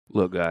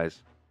Look,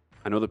 guys,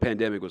 I know the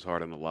pandemic was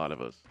hard on a lot of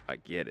us. I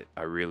get it.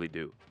 I really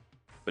do.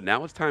 But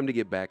now it's time to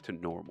get back to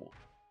normal.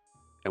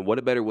 And what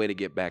a better way to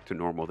get back to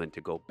normal than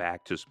to go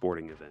back to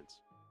sporting events,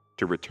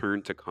 to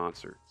return to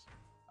concerts.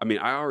 I mean,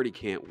 I already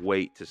can't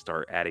wait to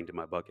start adding to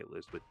my bucket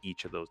list with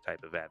each of those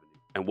type of avenues.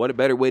 And what a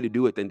better way to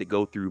do it than to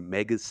go through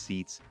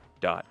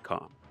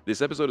megaseats.com.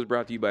 This episode is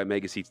brought to you by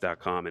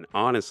megaseats.com. And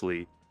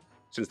honestly,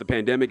 since the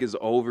pandemic is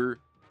over,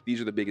 these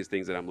are the biggest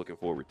things that I'm looking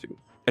forward to.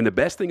 And the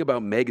best thing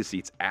about Mega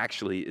Seats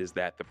actually is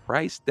that the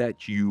price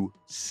that you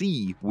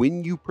see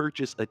when you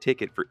purchase a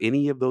ticket for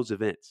any of those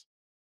events,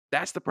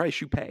 that's the price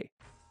you pay.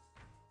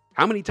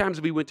 How many times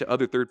have we went to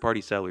other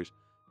third-party sellers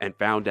and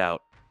found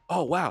out,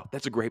 oh wow,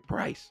 that's a great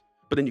price.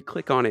 But then you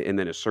click on it and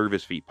then a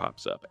service fee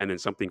pops up and then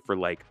something for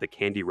like the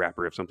candy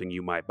wrapper of something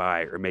you might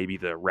buy, or maybe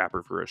the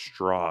wrapper for a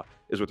straw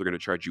is what they're going to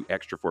charge you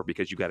extra for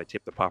because you got to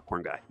tip the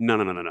popcorn guy. No.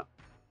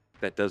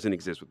 That doesn't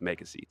exist with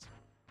Mega Seats.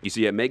 You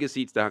see, at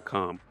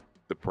megaseats.com,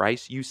 the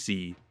price you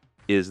see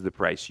is the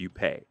price you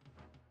pay.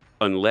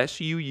 Unless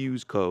you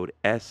use code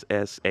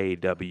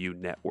SSAW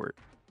Network.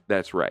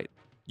 That's right.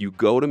 You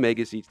go to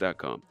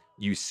megaseats.com,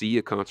 you see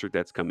a concert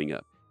that's coming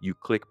up, you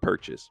click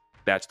purchase.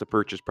 That's the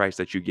purchase price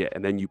that you get.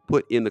 And then you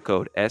put in the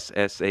code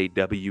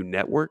SSAW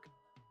Network,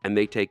 and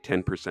they take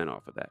 10%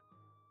 off of that.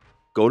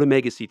 Go to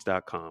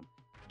megaseats.com,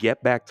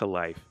 get back to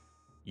life,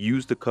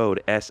 use the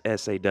code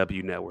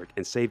SSAW Network,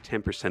 and save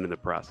 10% in the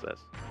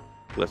process.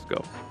 Let's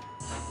go.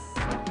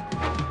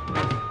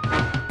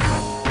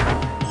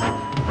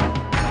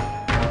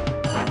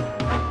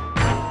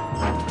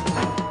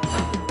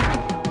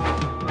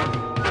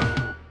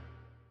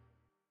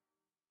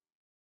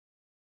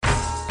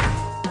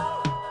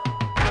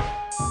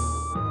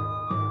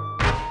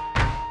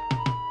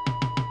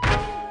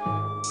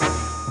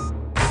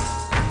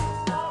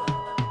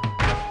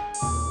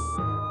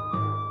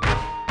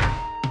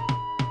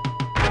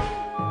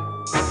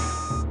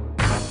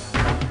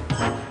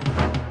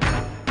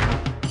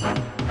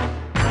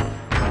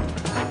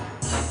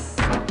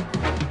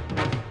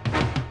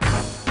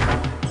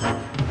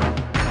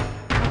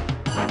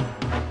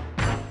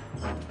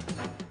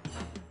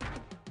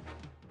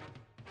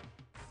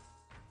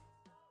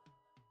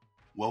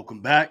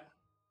 Welcome back.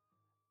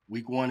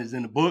 Week 1 is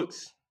in the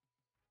books.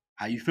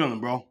 How you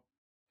feeling, bro?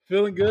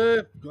 Feeling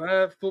good.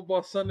 Glad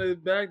football Sunday is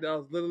back. That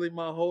was literally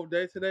my whole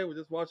day today. We're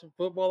just watching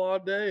football all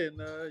day,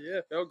 and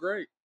felt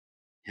great.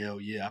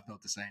 Hell yeah, I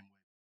felt the same way.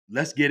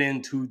 Let's get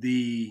into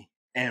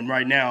and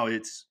right now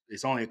it's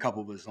only a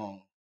couple of us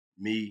on.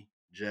 Me,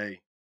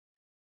 Jay,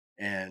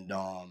 and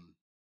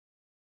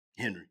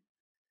Henry.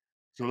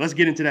 So let's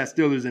get into that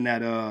Steelers and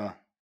that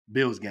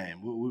Bills game.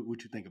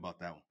 What you think about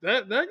that one?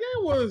 That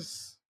game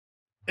was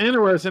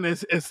interesting.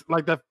 It's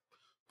like the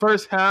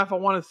first half, I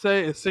want to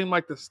say, it seemed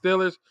like the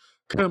Steelers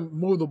couldn't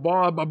move the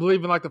ball. I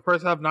believe in like the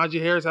first half,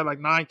 Najee Harris had like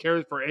 9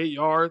 carries for 8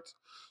 yards.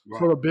 Right.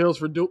 So the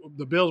Bills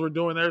were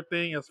doing their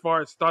thing as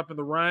far as stopping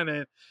the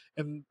run,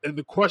 and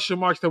the question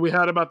marks that we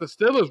had about the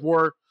Steelers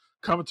were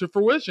coming to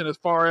fruition as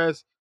far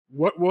as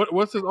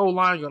what's his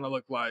O-line going to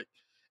look like.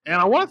 And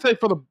I want to say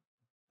for the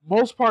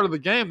most part of the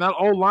game, that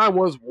O-line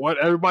was what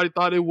everybody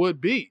thought it would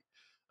be.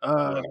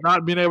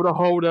 Not being able to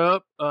hold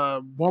up,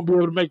 won't be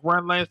able to make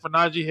run lanes for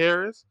Najee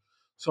Harris.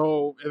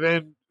 So, and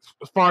then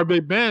as far as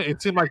Big Ben,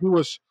 it seemed like he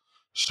was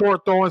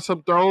short throwing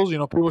some throws. You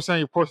know, people were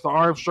saying, of course, the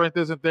arm strength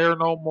isn't there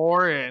no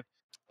more. And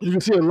you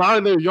can see a lot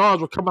of their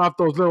yards were coming off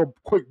those little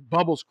quick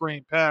bubble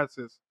screen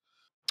passes.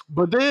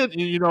 But then,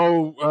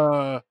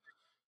 the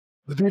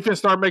defense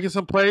started making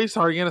some plays,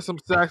 started getting some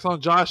sacks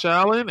on Josh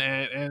Allen,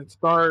 and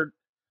start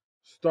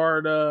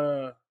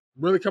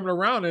really coming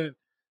around. And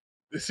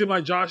it seemed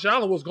like Josh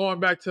Allen was going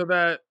back to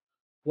that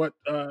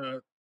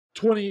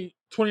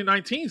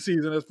 2019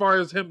 season as far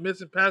as him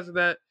missing passes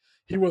that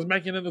he was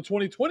making in the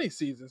 2020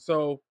 season.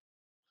 So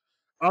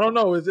I don't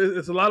know.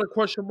 It's a lot of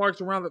question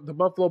marks around the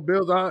Buffalo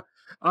Bills. I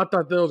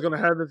thought they was going to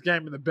have this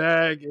game in the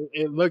bag.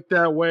 It looked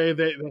that way.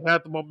 They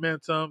had the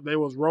momentum. They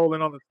was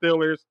rolling on the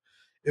Steelers,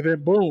 and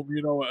then boom,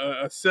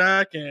 a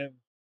sack and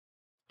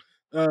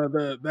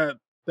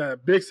that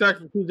big sack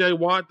from T.J.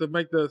 Watt to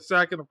make the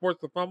sack and to force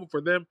the fumble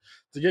for them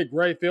to get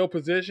great field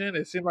position.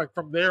 It seemed like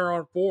from there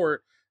on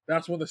forward,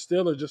 that's when the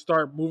Steelers just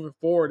start moving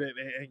forward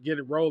and get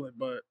it rolling.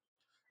 But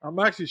I'm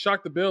actually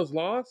shocked the Bills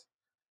lost.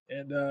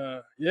 And,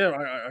 I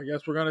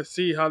guess we're going to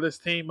see how this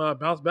team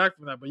bounce back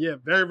from that. But, yeah,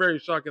 very, very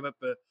shocking that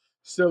the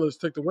Steelers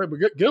took the win. But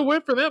good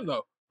win for them,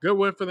 though. Good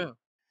win for them.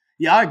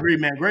 Yeah, I agree,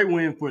 man. Great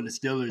win for the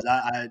Steelers.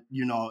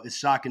 It's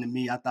shocking to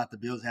me. I thought the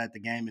Bills had the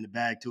game in the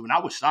bag too, and I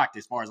was shocked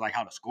as far as like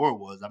how the score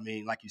was. I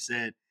mean, like you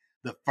said,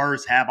 the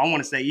first half. I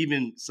want to say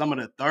even some of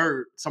the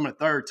third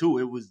too.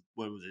 It was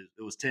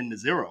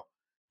 10-0,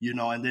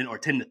 and then or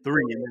 10-3, and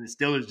then the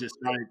Steelers just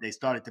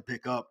started to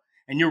pick up.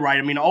 And you're right.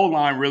 I mean, the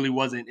O-line really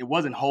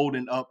wasn't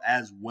holding up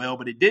as well,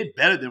 but it did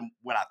better than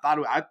what I thought.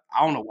 I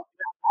don't know.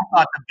 I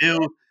thought the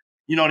Bills,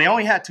 they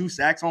only had 2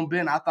 sacks on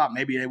Ben. I thought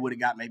maybe they would have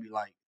got maybe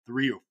like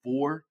 3 or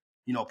 4.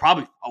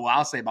 Probably,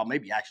 I'll say about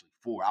maybe actually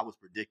 4. I was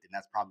predicting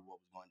that's probably what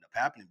was going to end up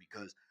happening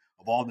because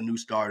of all the new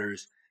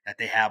starters that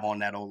they have on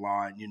that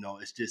O-line.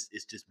 It's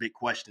just big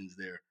questions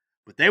there.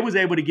 But they was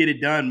able to get it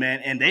done,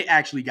 man, and they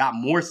actually got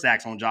more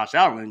sacks on Josh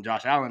Allen.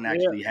 Josh Allen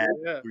actually had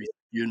three.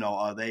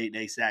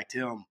 They sacked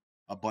him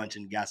a bunch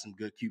and got some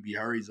good QB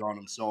hurries on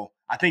him. So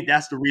I think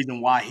that's the reason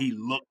why he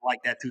looked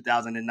like that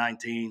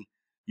 2019,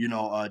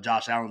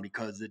 Josh Allen,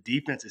 because the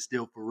defense is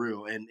still for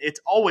real. And it's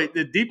always –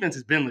 the defense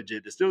has been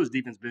legit. The Steelers'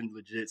 defense has been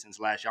legit since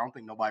last year. I don't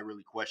think nobody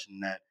really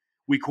questioned that.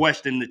 We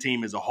questioned the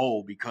team as a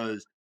whole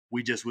because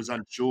we just was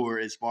unsure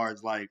as far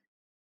as, like,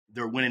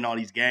 they're winning all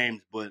these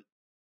games, but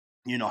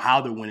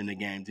how they're winning the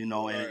games, and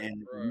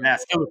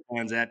Matt Steelers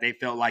fans that they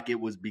felt like it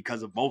was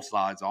because of both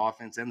sides, the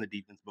offense and the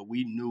defense. But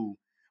we knew,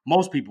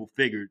 most people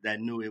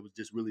knew it was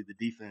just really the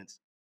defense.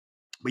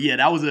 But yeah,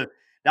 that was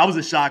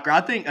a shocker.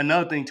 I think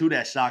another thing too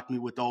that shocked me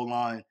with the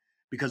O-line,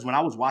 because when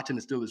I was watching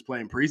the Steelers play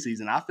in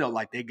preseason, I felt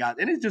like they got,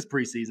 and it's just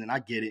preseason, I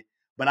get it,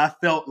 but I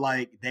felt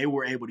like they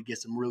were able to get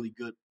some really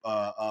good,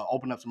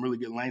 open up some really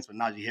good lanes for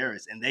Najee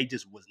Harris, and they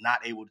just was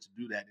not able to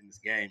do that in this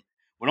game.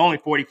 With only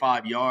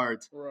 45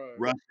 yards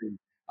rushing,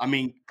 I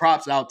mean,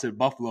 props out to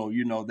Buffalo.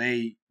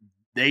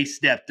 They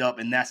stepped up,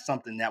 and that's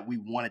something that we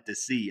wanted to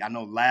see. I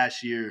know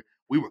last year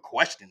we were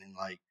questioning,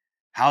 like,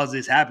 how is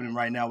this happening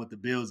right now with the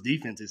Bills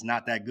defense? It's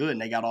not that good,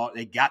 and they got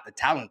the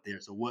talent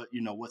there. So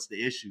what's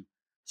the issue?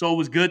 So it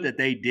was good that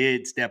they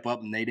did step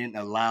up and they didn't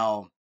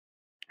allow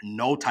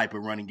no type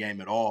of running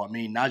game at all. I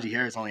mean, Najee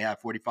Harris only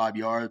had 45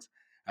 yards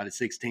out of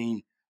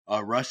 16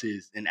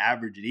 rushes and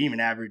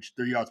even averaged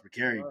 3 yards per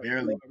carry,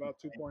 barely. About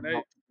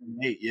 2.8.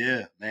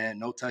 Yeah, man,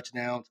 no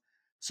touchdowns.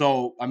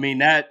 So I mean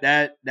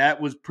that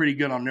was pretty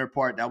good on their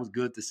part. That was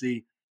good to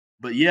see.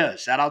 But yeah,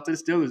 shout out to the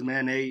Steelers,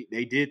 man.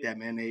 They did that,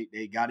 man.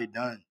 They got it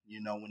done,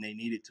 when they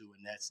needed to,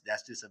 and that's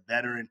just a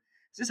veteran.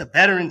 It's just a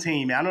veteran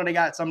team, man. I know they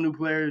got some new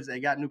players. They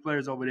got new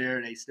players over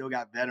there. They still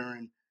got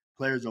veteran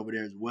players over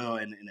there as well,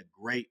 and a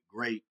great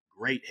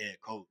head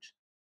coach,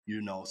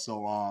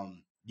 So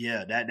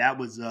yeah, that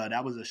was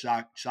a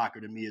shocker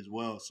to me as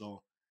well.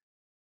 So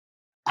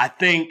I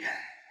think,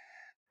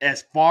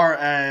 as far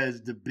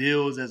as the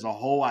Bills as a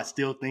whole, I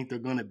still think they're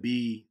going to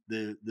be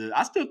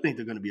I still think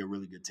they're going to be a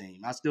really good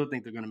team. I still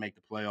think they're going to make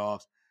the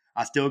playoffs.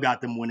 I still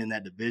got them winning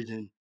that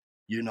division.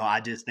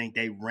 I just think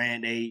they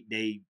ran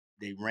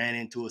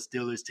into a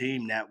Steelers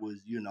team that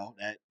was,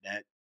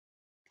 that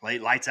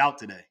played lights out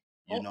today.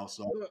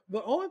 So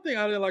the only thing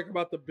I didn't like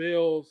about the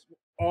Bills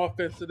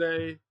offense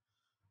today,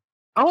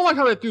 I don't like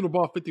how they threw the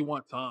ball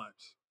 51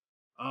 times.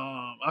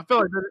 I feel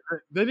like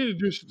they need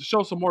to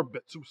show some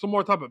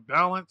more type of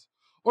balance,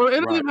 or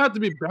it doesn't even have to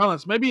be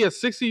balanced. Maybe a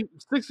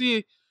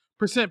 60%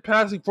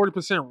 passing,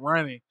 40%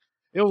 running.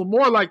 It was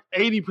more like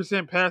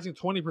 80% passing,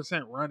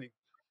 20% running.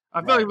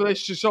 I feel like they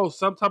should show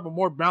some type of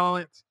more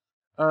balance.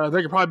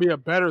 They could probably be a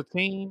better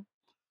team.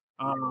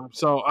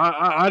 So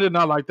I did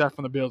not like that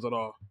from the Bills at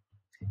all.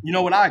 You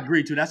know what? I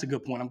agree too. That's a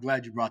good point. I'm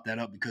glad you brought that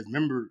up, because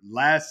remember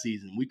last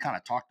season we kind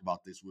of talked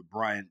about this with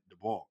Brian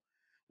DeBall.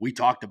 We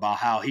talked about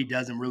how he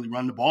doesn't really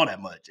run the ball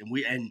that much, and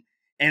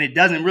it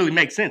doesn't really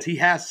make sense. He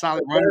has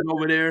solid runners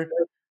over there.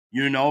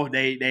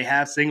 They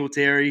have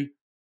Singletary,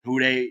 who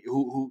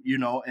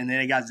and then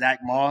they got Zach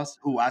Moss,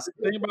 who the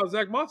thing about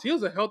Zach Moss, he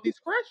was a healthy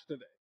scratch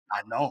today.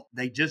 I know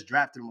they just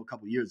drafted him a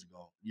couple years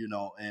ago,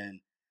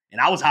 and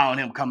I was high on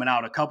him coming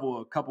out. A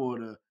couple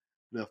of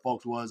the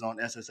folks was on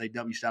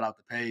SSAW. Shout out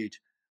the page.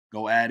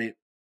 Go at it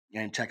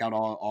and check out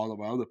all of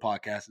our other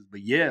podcasts.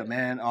 But yeah,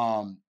 man,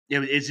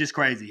 it's just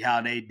crazy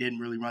how they didn't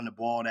really run the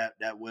ball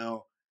that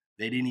well.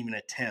 They didn't even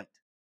attempt.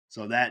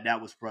 So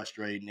that was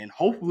frustrating. And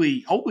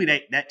hopefully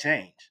that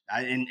changed.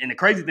 And the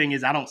crazy thing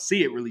is I don't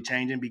see it really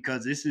changing,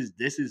 because this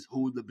is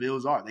who the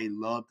Bills are. They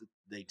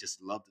just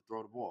love to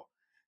throw the ball.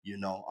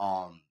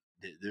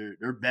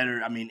 They're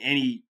better. I mean,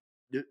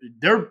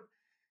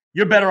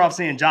 you're better off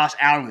seeing Josh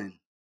Allen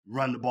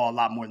run the ball a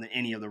lot more than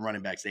any of the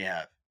running backs they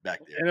have back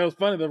there. And it was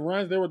funny, the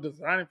runs they were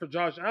designing for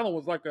Josh Allen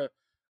was like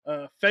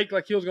a fake,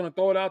 like he was going to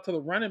throw it out to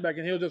the running back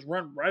and he'll just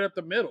run right up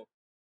the middle.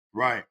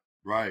 Right.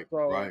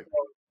 So,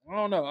 I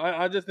don't know.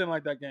 I just didn't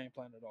like that game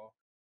plan at all.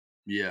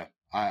 Yeah,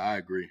 I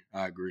agree.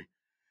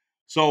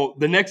 So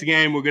the next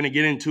game we're going to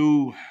get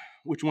into,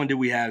 which one did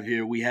we have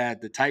here? We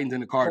had the Titans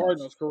and the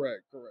Cardinals.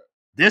 Correct.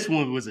 This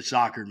one was a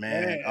shocker,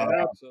 man.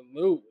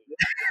 Absolutely.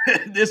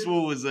 This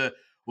one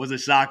was a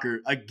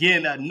shocker.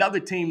 Again, another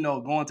team, though,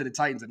 going to the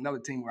Titans, another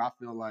team where I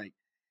feel like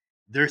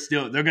they're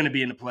going to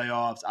be in the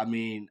playoffs. I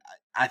mean,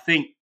 I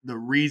think part of the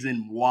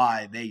reason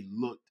why they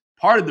looked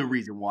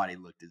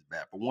is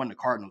bad. For one, the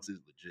Cardinals is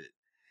legit.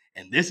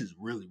 And this is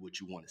really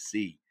what you want to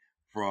see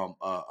from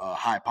a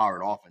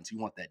high-powered offense. You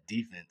want that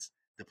defense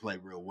to play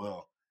real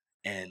well.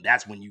 And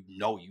that's when you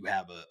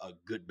have a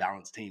good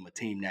balanced team, a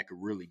team that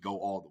could really go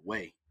all the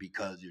way,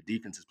 because your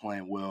defense is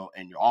playing well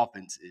and your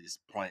offense is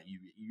playing.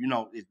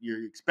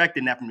 You're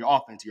expecting that from your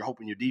offense. You're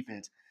hoping your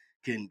defense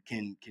can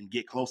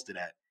get close to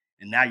that.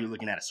 And now you're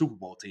looking at a Super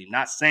Bowl team.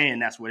 Not saying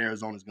that's what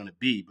Arizona's going to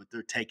be, but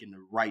they're taking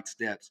the right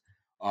steps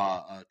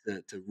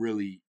to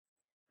really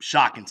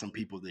shocking some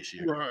people this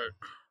year. Right.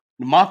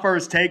 My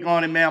first take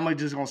on it, man,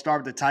 just gonna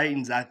start with the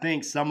Titans. I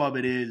think some of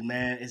it is,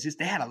 man, it's just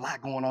they had a lot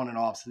going on in the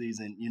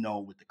offseason,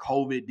 with the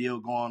COVID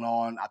deal going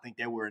on. I think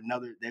there was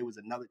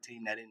another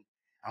team that didn't,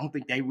 I don't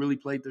think they really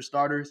played their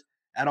starters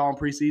at all in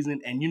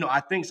preseason. And I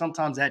think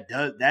sometimes that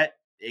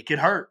it could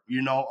hurt.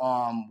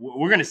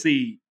 We're gonna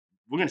see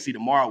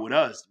tomorrow with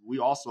us.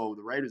 The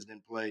Raiders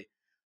didn't play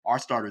our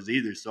starters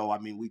either. So I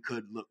mean we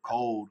could look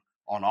cold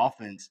on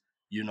offense,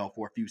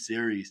 for a few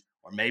series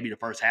or maybe the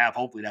first half.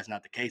 Hopefully that's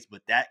not the case,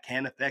 but that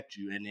can affect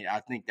you. And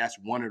I think that's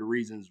one of the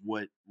reasons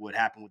what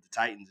happened with the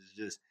Titans is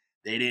just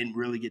they didn't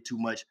really get too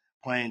much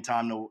playing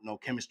time, no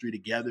chemistry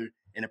together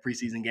in the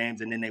preseason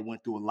games, and then they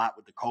went through a lot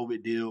with the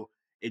COVID deal.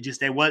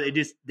 They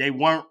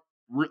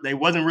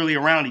wasn't really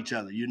around each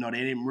other. They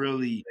didn't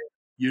really,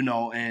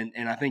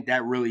 and I think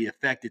that really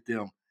affected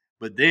them.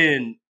 But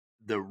then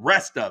the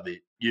rest of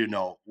it,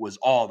 was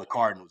all the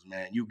Cardinals,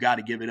 man. You got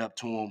to give it up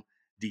to them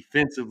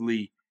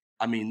defensively.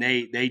 I mean,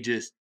 they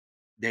just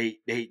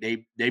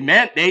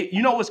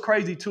what's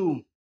crazy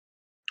too,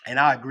 and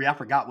I agree. I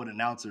forgot what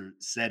announcer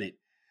said it,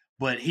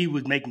 but he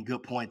was making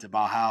good points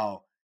about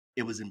how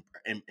it was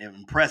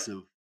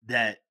impressive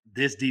that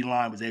this D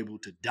line was able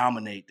to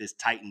dominate this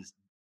Titans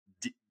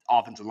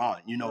offensive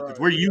line. Because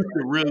we're used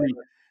to really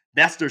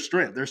that's their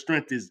strength. Their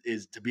strength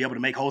is to be able to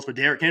make holes for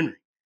Derrick Henry,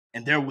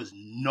 and there was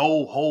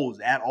no holes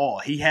at all.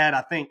 He had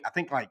I think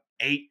like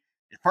 8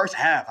 the first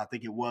half. I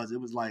think it was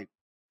like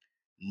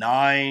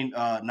nine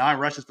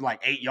rushes for like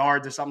 8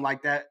 yards or something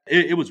like that.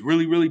 It was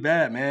really, really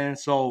bad, man.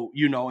 So,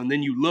 and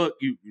then you look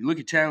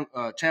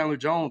at Chandler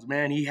Jones,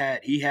 man, he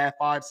had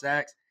 5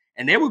 sacks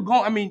and they were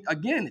going, I mean,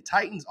 again, the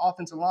Titans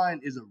offensive line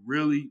is a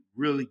really,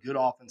 really good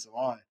offensive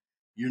line.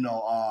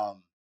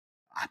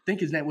 I think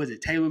his name was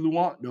Taylor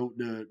Lewan,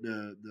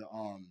 the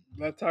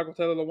left tackle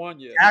Taylor Lewan,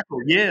 yeah. Tackle,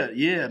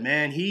 yeah,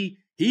 man. He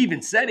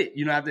even said it,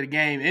 after the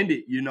game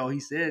ended, he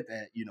said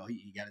that,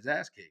 he got his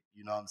ass kicked,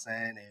 you know what I'm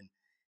saying?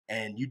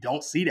 And you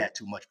don't see that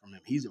too much from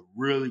him. He's a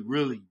really,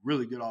 really,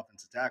 really good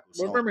offensive tackle.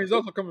 But remember, he's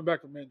also coming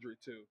back from injury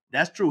too.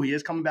 That's true. He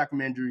is coming back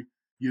from injury,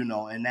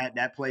 and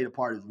that played a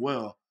part as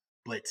well.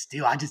 But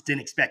still, I just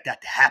didn't expect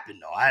that to happen,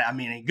 though. I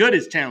mean, as good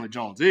as Chandler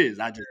Jones is,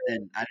 I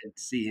didn't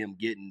see him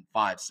getting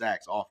 5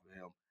 sacks off of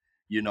him,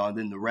 and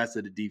then the rest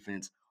of the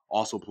defense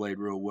also played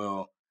real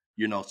well.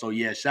 So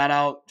yeah, shout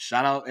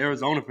out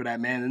Arizona for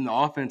that, man. And the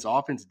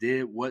offense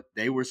did what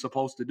they were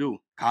supposed to do.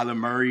 Kyler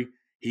Murray,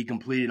 he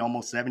completed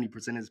almost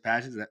 70% of his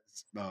passes,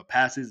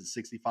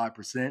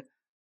 65%.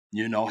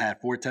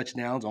 Had 4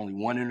 touchdowns, only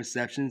 1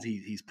 interception.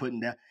 He's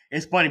putting down.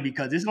 It's funny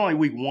because it's only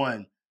week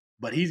 1,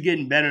 but he's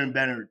getting better and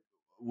better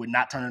with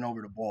not turning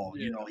over the ball.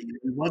 Yeah.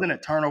 He wasn't a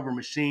turnover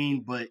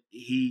machine, but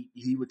he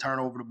would turn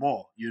over the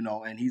ball.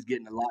 And he's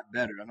getting a lot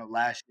better. I know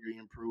last year he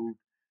improved.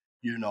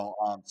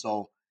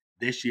 So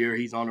this year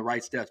he's on the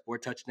right steps. 4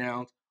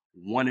 touchdowns,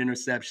 1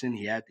 interception.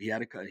 He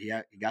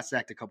got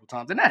sacked a couple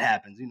times, and that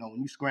happens.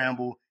 When you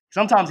scramble,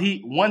 sometimes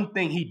one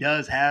thing he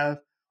does have,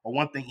 or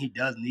one thing he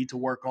does need to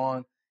work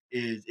on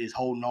is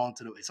holding on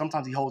to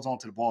sometimes he holds on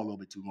to the ball a little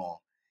bit too long.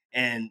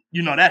 And,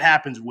 that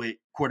happens with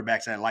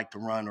quarterbacks that like to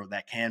run or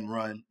that can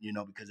run,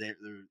 because they're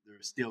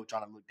still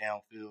trying to look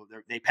downfield.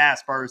 They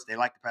pass first. They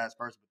like to pass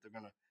first, but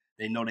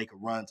they know they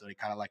can run, so they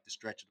kind of like to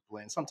stretch the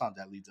play. And sometimes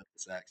that leads up to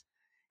sacks.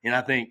 And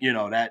I think,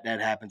 that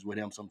happens with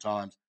him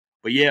sometimes.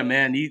 But yeah,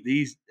 man,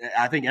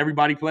 I think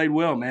everybody played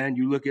well, man.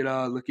 You look at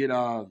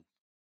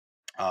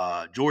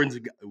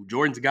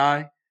Jordan's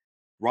guy,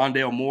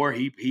 Rondale Moore.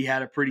 He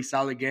had a pretty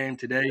solid game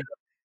today.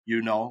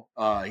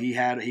 He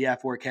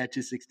had 4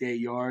 catches, 68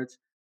 yards.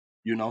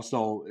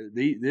 So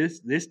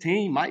this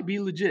team might be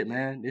legit,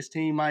 man. This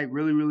team might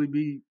really, really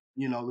be,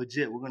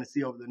 legit. We're going to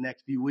see over the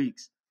next few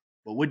weeks.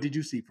 But what did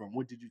you see from?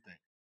 What did you think?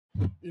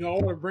 I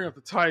want to bring up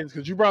the Titans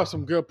because you brought up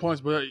some good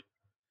points, but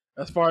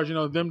as far as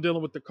them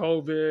dealing with the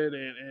COVID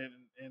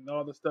and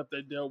all the stuff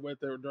they dealt with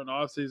during the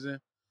offseason.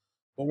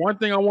 But one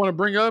thing I want to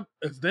bring up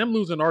is them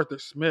losing Arthur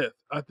Smith,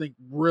 I think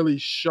really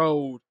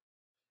showed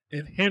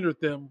and hindered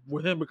them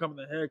with him becoming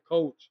the head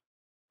coach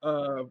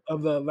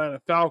of the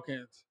Atlanta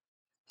Falcons.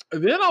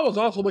 And then I was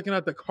also looking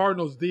at the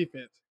Cardinals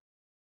defense.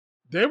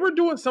 They were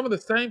doing some of the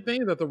same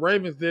things that the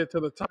Ravens did to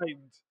the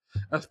Titans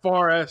as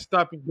far as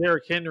stopping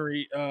Derrick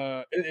Henry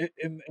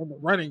in the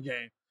running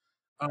game.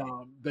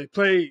 They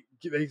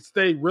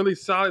stayed really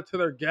solid to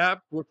their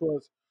gap, which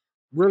was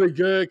really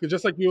good. Because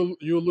just like you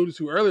alluded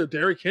to earlier,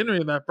 Derrick Henry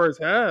in that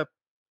first half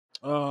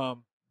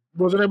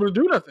wasn't able to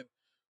do nothing.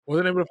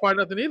 Wasn't able to fight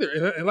nothing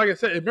either. And like I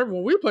said, remember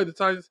when we played the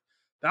Titans,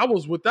 that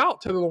was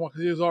without Taylor Lewan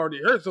because he was already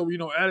hurt. So,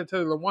 added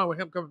Taylor Lewan with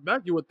him coming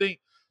back, you would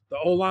think the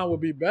O-line would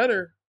be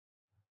better.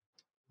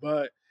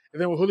 But and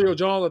then with Julio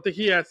Jones, I think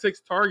he had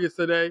 6 targets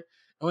today.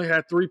 Only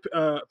had 3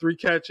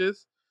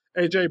 catches.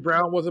 A.J.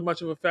 Brown wasn't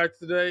much of a factor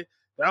today.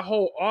 That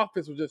whole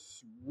offense was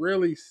just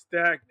really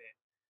stagnant.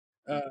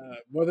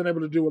 Wasn't able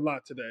to do a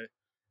lot today.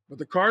 But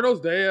the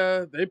Cardinals,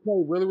 they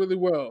played really, really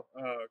well.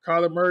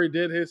 Kyler Murray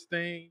did his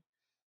thing,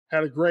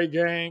 had a great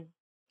game.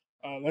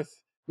 But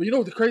you know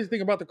what the crazy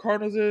thing about the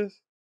Cardinals is?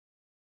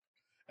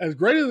 As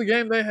great as the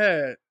game they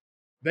had,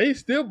 they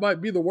still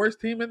might be the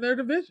worst team in their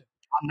division.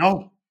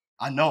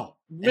 I know.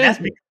 And Man, that's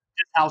because of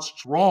just how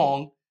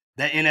strong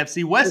that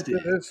NFC West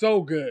is. it's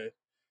so good.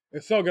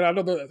 It's so good. I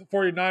know the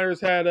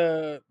 49ers had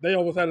they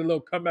almost had a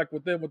little comeback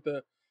with them with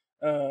the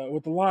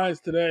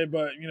Lions today,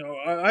 but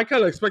I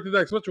kind of expected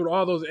that, especially with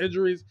all those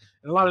injuries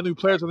and a lot of new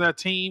players on that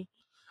team.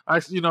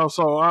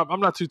 So I'm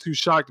not too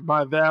shocked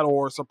by that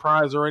or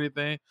surprised or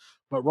anything.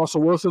 But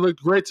Russell Wilson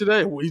looked great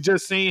today. We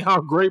just seen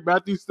how great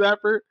Matthew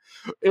Stafford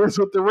is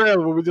with the Rams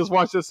when we just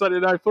watched this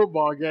Sunday night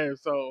football game.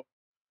 So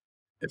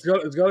it's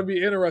gonna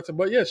be interesting.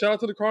 But yeah, shout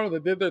out to the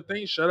Cardinals. They did their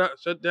thing.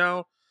 Shut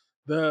down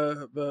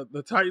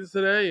the Titans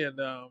today, and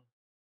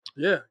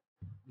yeah,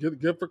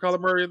 good for Kyler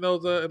Murray and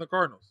those in the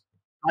Cardinals.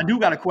 I do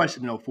got a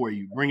question though for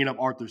you, bringing up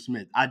Arthur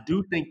Smith. I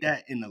do think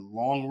that in the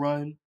long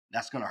run,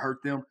 that's going to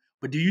hurt them.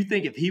 But do you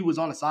think if he was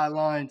on the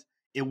sidelines,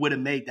 it would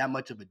have made that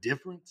much of a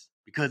difference?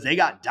 Because they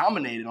got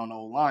dominated on the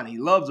O-line. He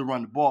loves to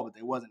run the ball, but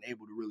they wasn't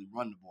able to really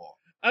run the ball.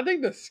 I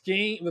think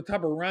the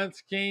type of run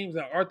schemes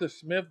that Arthur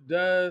Smith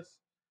does,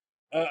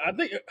 I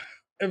think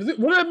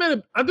would have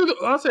been.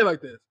 I'll say it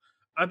like this.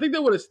 I think they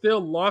would have still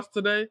lost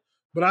today,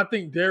 but I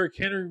think Derrick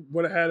Henry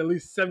would have had at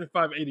least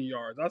 75, 80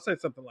 yards. I'll say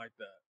something like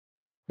that.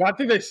 But I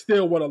think they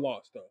still would have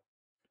lost though,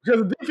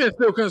 because the defense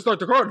still couldn't start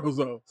the Cardinals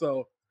though.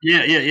 So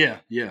Yeah.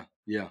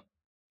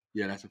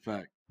 That's a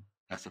fact.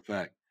 That's a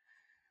fact.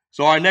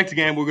 So our next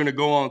game we're going to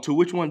go on to.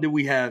 Which one did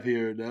we have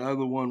here? The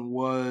other one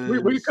was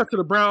we can cut to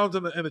the Browns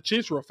and the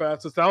Chiefs real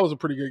fast, since that was a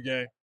pretty good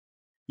game.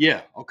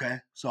 Yeah. Okay.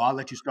 So I'll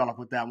let you start off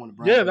with that one. The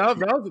Browns Yeah, that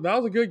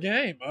was a good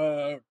game.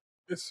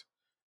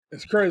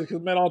 It's crazy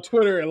because, man, on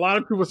Twitter, a lot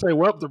of people say,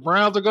 "Well, the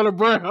Browns are going to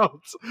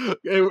Browns,"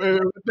 and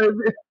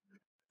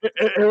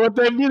what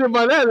they mean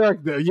by that,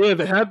 like,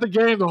 they had the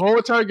game, the whole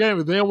entire game,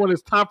 and then when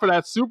it's time for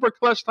that super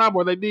clutch time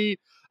where they need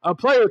a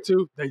play or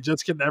two, they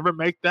just can never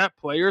make that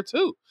play or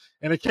two.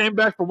 And it came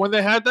back from when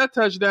they had that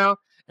touchdown,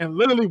 and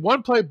literally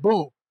one play,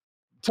 boom,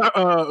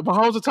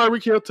 Mahomes and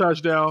Tyreek Hill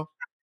touchdown.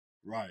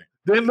 Right.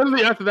 Then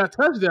literally after that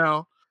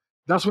touchdown,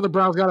 that's when the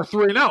Browns got a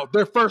 3-and-out,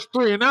 their first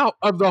 3-and-out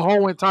of the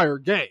whole entire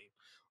game.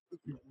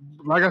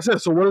 Like I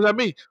said, so what does that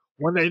mean?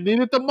 When they need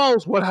it the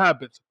most, what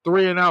happens?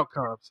 3-and-out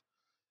comes.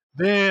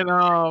 Then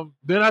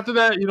after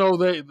that,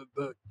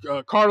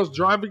 the Cardinals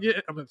drive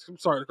again.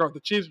 The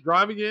Chiefs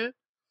drive again,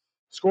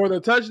 score the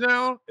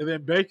touchdown, and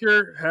then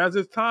Baker has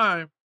his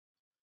time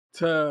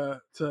to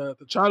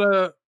try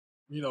to,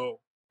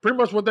 pretty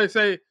much what they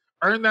say,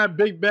 earn that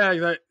big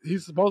bag that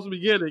he's supposed to be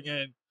getting,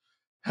 and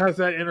has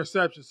that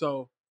interception.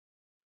 So,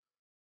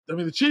 I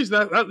mean, the Chiefs,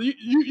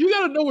 you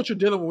got to know what you're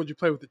dealing with when you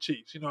play with the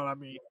Chiefs. You know what I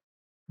mean?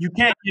 You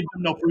can't give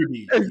them no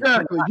freebies.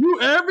 Exactly.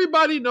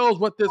 Everybody knows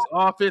what this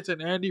offense and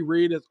Andy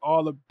Reid is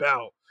all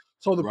about.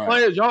 So the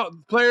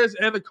players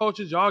and the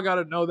coaches, y'all got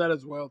to know that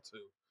as well too.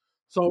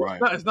 So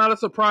it's not a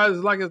surprise.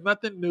 It's like it's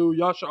nothing new.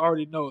 Y'all should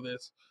already know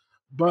this.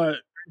 But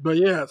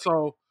yeah.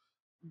 So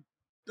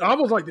I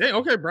was like, dang,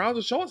 okay, Browns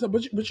are showing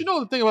something. But you know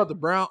the thing about the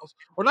Browns,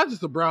 or not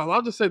just the Browns.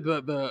 I'll just say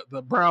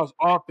the Browns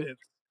offense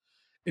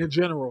in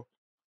general.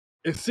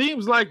 It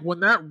seems like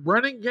when that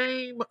running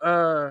game,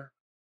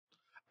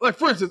 like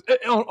for instance,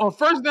 on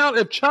first down,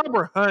 if Chubb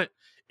Hunt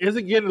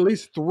isn't getting at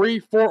least 3,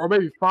 4, or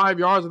maybe 5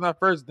 yards on that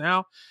first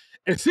down,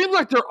 it seems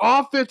like their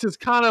offense is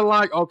kind of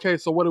like, okay,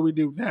 so what do we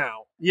do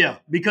now? Yeah,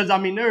 because I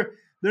mean they're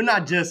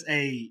not just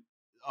a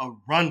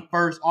run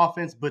first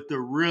offense, but they're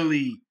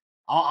really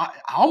I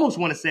almost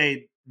want to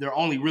say they're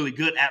only really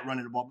good at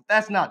running the ball, but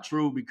that's not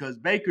true because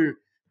Baker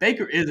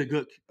is a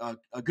good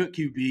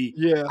QB.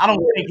 Yeah, I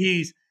don't think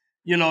he's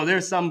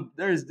there's some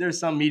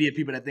media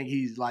people that think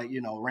he's like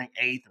ranked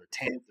 8th or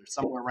 10th or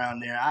somewhere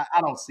around there.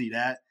 I don't see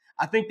that.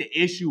 I think the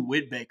issue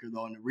with Baker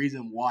though, and the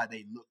reason why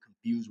they look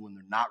confused when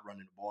they're not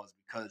running the ball is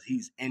because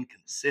he's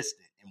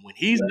inconsistent, and when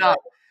he's not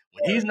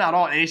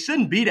on, and it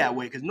shouldn't be that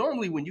way because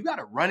normally when you got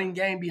a running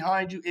game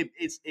behind you,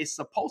 it's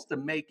supposed to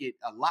make it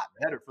a lot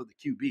better for the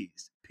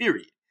QBs.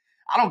 Period.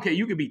 I don't care.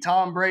 You could be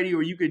Tom Brady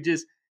or you could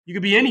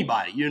be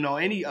anybody.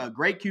 Any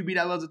great QB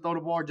that loves to throw the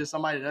ball, or just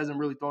somebody that doesn't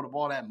really throw the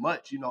ball that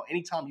much.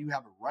 Anytime you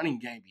have a running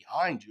game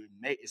behind you,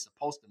 it's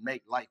supposed to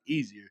make life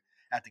easier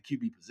at the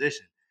QB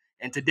position.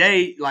 And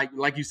today,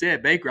 like you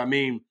said, Baker, I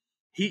mean,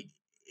 he's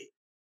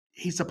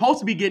supposed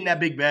to be getting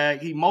that big bag.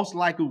 He most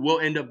likely will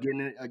end up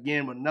getting it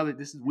again. But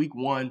this is week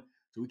 1,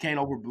 so we can't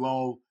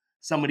overblow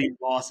some of these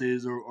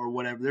losses or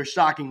whatever. They're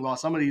shocking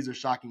losses. Some of these are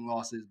shocking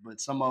losses, but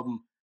some of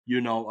them,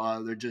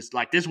 they're just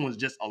like this one's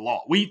just a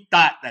loss. We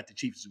thought that the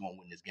Chiefs were going to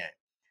win this game.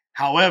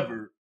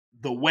 However,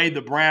 the way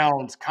the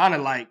Browns kind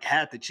of like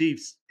had the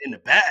Chiefs in the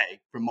bag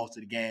for most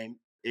of the game,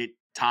 it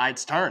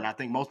tide's turn. I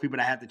think most people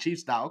that had the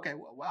Chiefs thought, okay,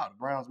 well, wow, the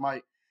Browns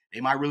might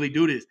really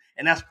do this.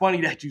 And that's funny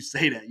that you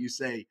say that. You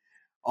say,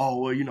 oh,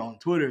 well, on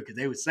Twitter, because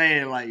they were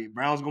saying, like,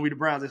 Browns going to be the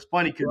Browns. It's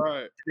funny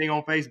because thing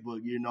on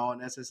Facebook,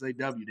 on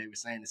SSAW, they were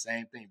saying the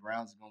same thing.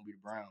 Browns is going to be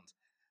the Browns.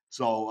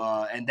 So,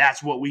 and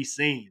that's what we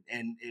seen.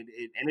 And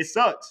it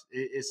sucks.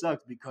 It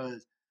sucks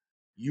because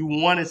you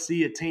want to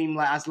see a team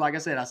like I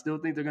said, I still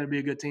think they're going to be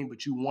a good team,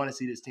 but you want to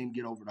see this team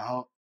get over the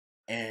hump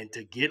And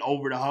to get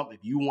over the hump,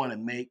 if you want to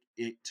make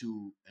it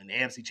to an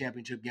AFC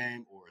Championship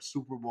game or a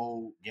Super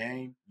Bowl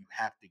game, you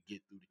have to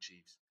get through the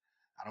Chiefs.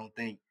 I don't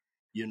think,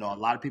 a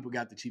lot of people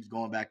got the Chiefs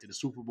going back to the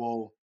Super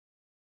Bowl.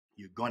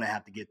 You're going to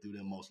have to get through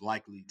them most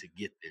likely to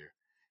get there.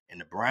 And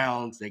the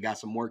Browns, they got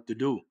some work to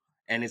do.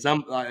 And it's,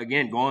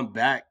 again, going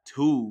back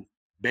to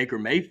Baker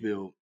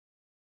Mayfield,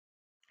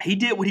 he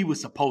did what he was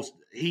supposed to.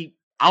 He,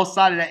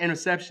 outside of that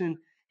interception,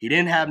 he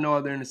didn't have no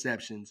other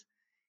interceptions.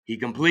 He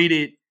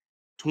completed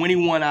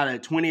 21 out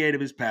of 28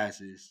 of his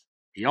passes.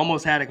 He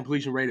almost had a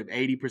completion rate of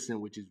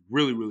 80%, which is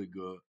really, really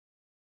good.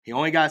 He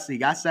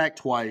got sacked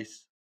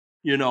twice,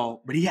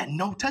 but he had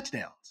no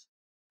touchdowns.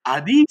 Out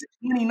of these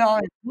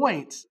 29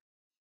 points,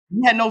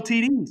 he had no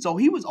TD, so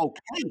he was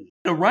okay.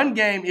 The run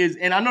game is,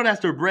 and I know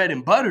that's their bread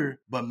and butter,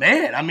 but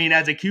man, I mean,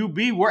 as a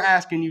QB, we're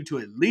asking you to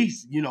at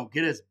least,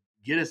 get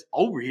us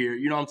over here.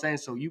 You know what I'm saying?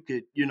 So you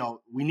could,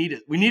 we need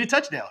a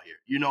touchdown here.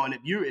 And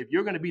if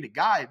you're going to be the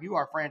guy, if you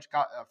are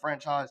a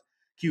franchise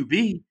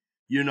QB,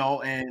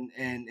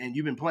 and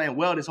you've been playing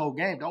well this whole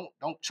game, don't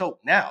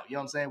choke now. You know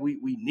what I'm saying?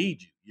 We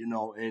need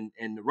you.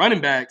 And the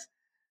running backs.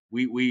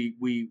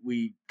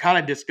 We kind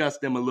of discussed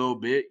them a little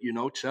bit.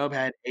 Chubb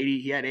had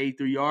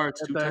 83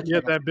 yards, 2 touchdowns. He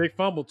had that big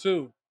fumble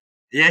too.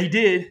 Yeah, he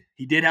did.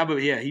 He did have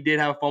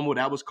a fumble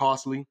that was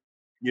costly.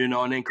 And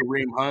then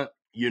Kareem Hunt,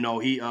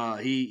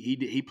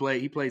 he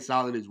played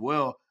solid as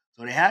well.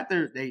 So they had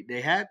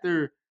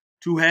their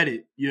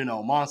two-headed,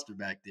 monster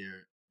back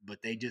there,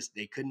 but they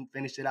couldn't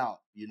finish it out.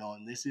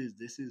 And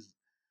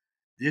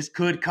this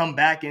could come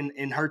back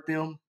and hurt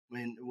them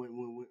when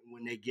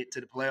they get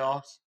to the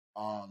playoffs.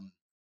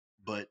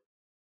 But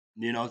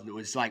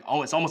it's like,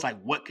 it's almost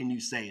like, what can you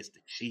say? It's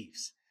the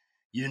Chiefs.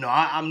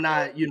 I'm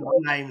not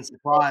even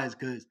surprised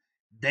because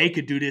they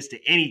could do this to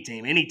any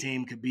team. Any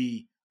team could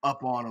be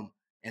up on them,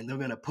 and they're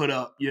gonna put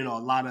up, a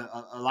lot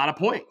of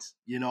points.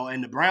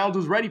 And the Browns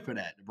was ready for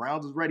that.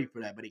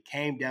 But it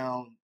came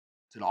down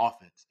to the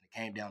offense. It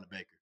came down to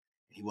Baker,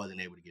 and he wasn't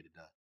able to get it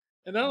done.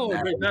 And not only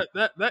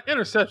that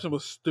interception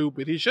was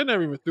stupid. He shouldn't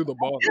have even threw the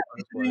ball.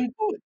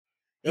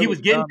 He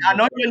was getting. I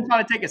know he wasn't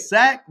trying to take a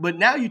sack, but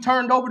now you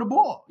turned over the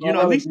ball.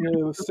 At least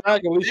the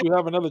sack. At least you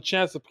have another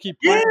chance to keep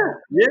playing.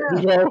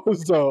 Yeah.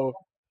 So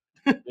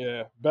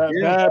yeah,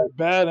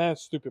 bad and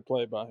stupid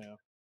play by him.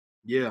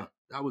 Yeah,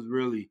 that was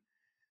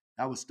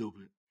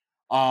stupid.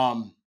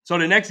 So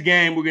the next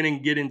game we're gonna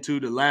get into,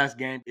 the last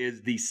game,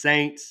 is the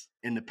Saints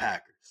and the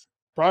Packers.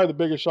 Probably the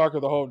biggest shocker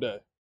of the whole day.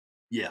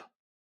 Yeah,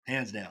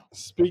 hands down.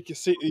 You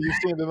seen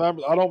the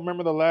numbers? I don't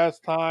remember the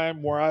last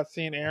time where I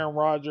seen Aaron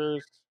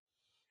Rodgers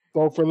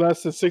throw for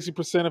less than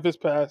 60% of his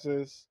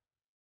passes,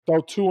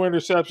 throw 2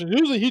 interceptions.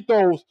 Usually he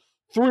throws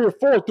 3 or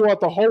 4 throughout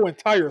the whole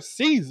entire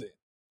season.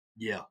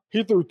 Yeah.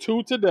 He threw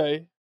 2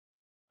 today.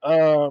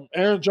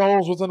 Aaron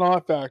Jones was a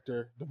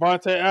non-factor.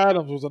 Devontae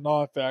Adams was a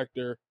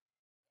non-factor.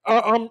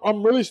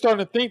 I'm really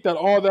starting to think that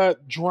all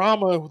that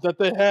drama that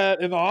they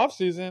had in the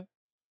offseason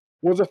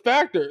was a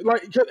factor.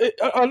 Like,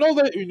 I know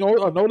that,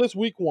 I know this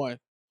week 1,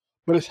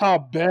 but it's how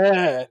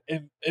bad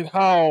and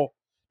how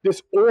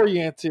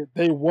disoriented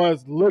they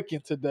was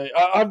looking today.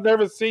 I've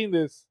never seen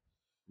this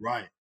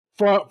right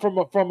from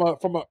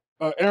a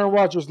Aaron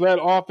Rodgers led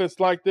offense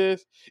like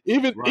this.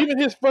 Even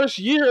his first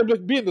year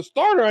of being the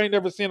starter, I ain't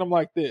never seen him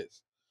like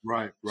this.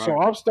 Right.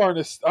 So I'm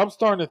starting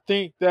to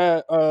think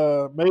that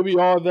maybe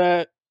all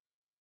that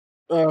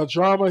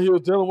drama he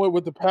was dealing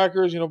with the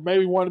Packers,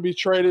 maybe wanted to be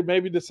traded,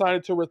 maybe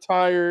decided to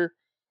retire,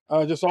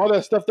 just all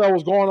that stuff that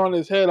was going on in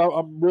his head.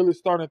 I'm really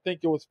starting to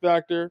think it was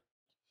factor.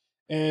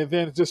 And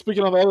then just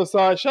speaking on the other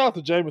side, shout out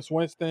to Jameis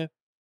Winston.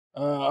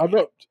 I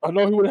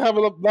know he would have a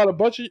lot of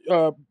bunch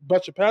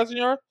of passing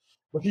yards,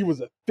 but he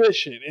was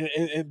efficient,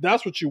 and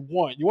that's what you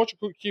want. You want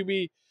your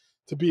QB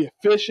to be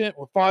efficient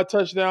with 5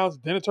 touchdowns,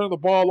 didn't turn the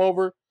ball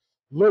over,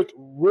 looked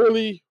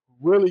really,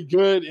 really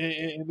good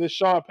in this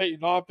Sean Payton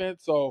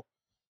offense. So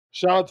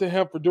shout out to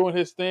him for doing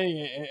his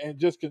thing and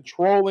just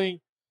controlling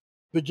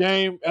the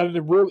game at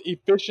a real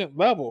efficient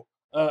level.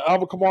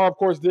 Alvin Kamara, of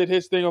course, did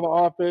his thing on the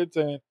offense,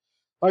 and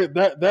like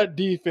that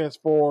defense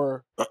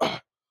for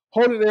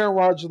holding Aaron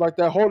Rodgers like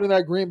that, holding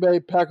that Green Bay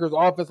Packers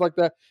offense like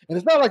that, and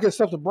it's not like it's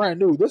something brand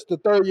new. This is the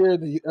 3rd year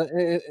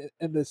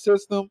in the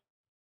system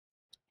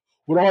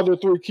with all their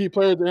 3 key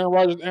players: Aaron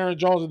Rodgers, Aaron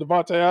Jones, and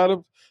Devontae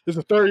Adams. It's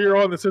the 3rd year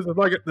on the system.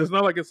 It's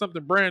not like it's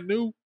something brand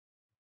new.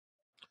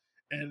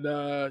 And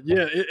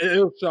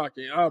it was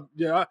shocking.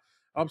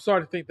 I'm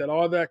starting to think that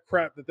all that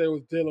crap that they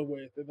was dealing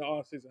with in the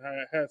offseason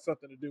had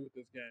something to do with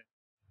this game.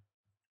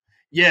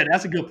 Yeah,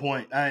 that's a good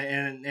point,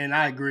 and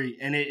I agree.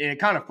 And it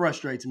kind of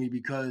frustrates me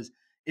because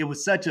it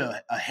was such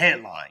a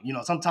headline.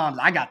 Sometimes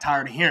I got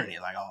tired of hearing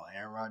it, like, oh,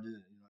 Aaron Rodgers.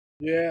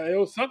 Yeah, it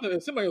was something.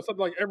 It seemed like it was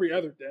something like every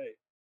other day.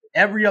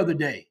 Every other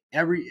day,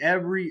 every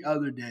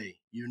other day,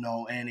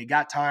 and it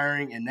got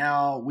tiring. And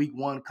now week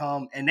 1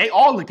 come, and they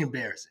all look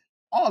embarrassing.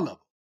 All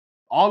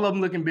of them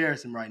look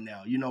embarrassing right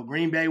now.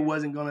 Green Bay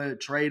wasn't going to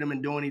trade him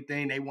and do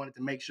anything. They wanted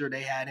to make sure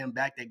they had him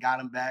back. They got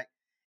him back,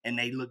 and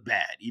they look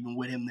bad, even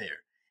with him there.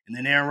 And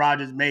then Aaron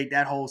Rodgers made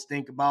that whole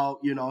stink about,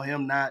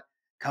 him not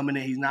coming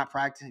in, he's not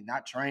practicing,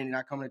 not training,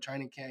 not coming to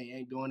training camp. He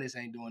ain't doing this,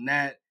 ain't doing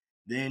that.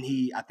 Then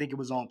I think it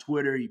was on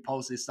Twitter, he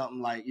posted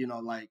something like,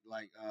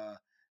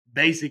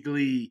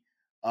 basically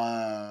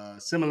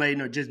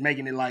simulating or just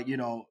making it like,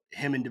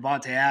 him and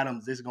Devontae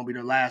Adams, this is gonna be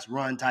their last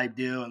run type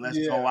deal, and let's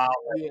go out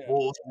like the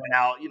Bulls went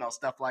out,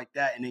 stuff like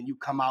that. And then you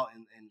come out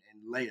and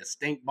lay a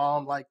stink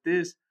bomb like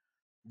this.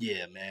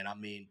 Yeah, man. I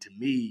mean, to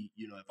me,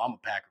 if I'm a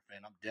Packer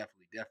fan, I'm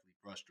definitely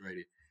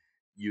frustrated.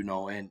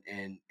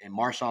 And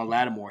Marshawn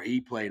Lattimore, he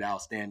played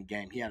outstanding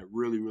game. He had a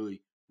really,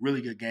 really,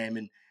 really good game.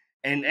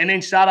 And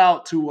then shout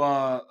out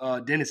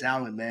to Dennis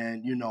Allen,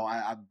 man.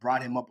 I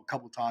brought him up a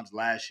couple times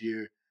last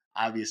year.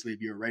 Obviously,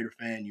 if you're a Raider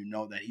fan, you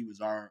know that he was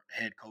our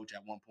head coach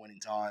at one point in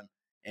time.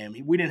 And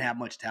we didn't have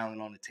much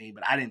talent on the team,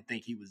 but I didn't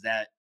think he was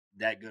that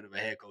good of a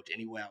head coach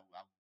anyway.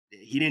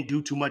 He didn't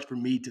do too much for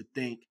me to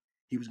think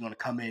he was going to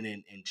come in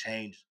and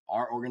change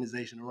our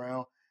organization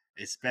around,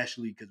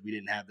 especially because we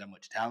didn't have that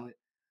much talent.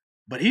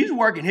 But he's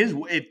working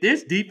if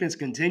this defense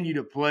continue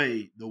to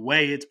play the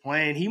way it's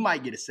playing, he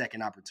might get a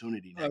second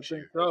opportunity next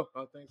year.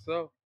 I think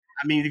so.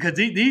 I mean, because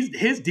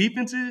his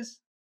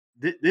defenses,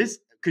 because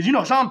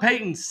Sean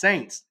Payton's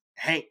Saints,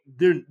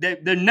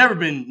 they've never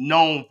been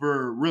known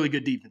for really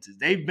good defenses.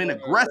 They've been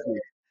aggressive.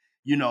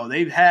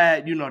 They've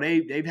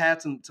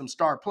had some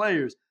star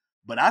players,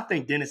 but I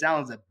think Dennis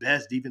Allen's the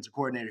best defensive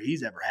coordinator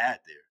he's ever had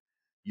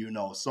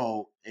there.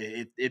 So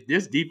if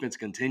this defense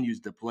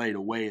continues to play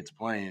the way it's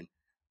playing,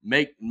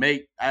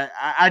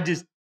 I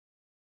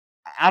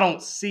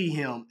don't see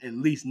him at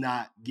least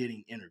not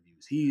getting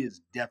interviews. He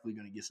is definitely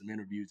going to get some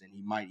interviews, and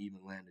he might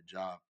even land a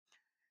job.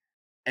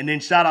 And then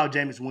shout out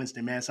Jameis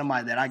Winston, man,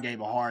 somebody that I gave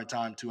a hard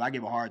time to. I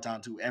give a hard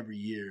time to every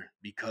year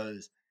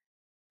because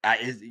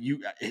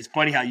it's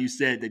funny how you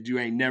said that you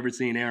ain't never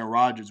seen Aaron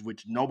Rodgers,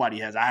 which nobody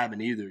has. I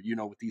haven't either,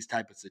 with these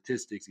type of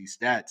statistics, these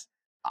stats.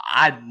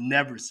 I've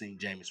never seen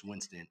Jameis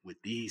Winston with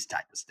these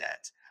type of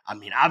stats. I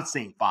mean, I've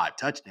seen 5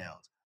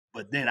 touchdowns,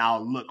 but then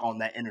I'll look on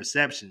that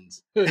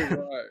interceptions.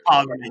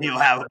 And he'll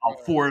have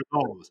about 4 of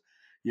those.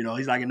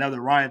 He's like another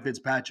Ryan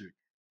Fitzpatrick.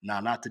 Nah,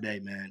 not today,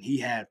 man. He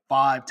had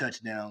 5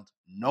 touchdowns,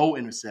 no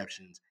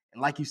interceptions.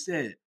 And like you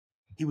said,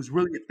 he was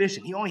really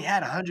efficient. He only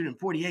had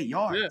 148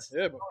 yards.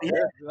 Yeah,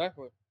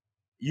 exactly.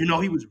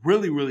 He was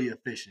really, really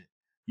efficient.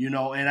 And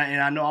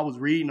I know I was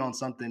reading on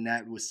something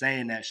that was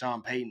saying that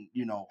Sean Payton,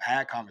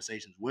 had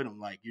conversations with him,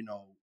 like,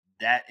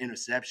 that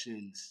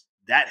interceptions,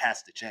 that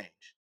has to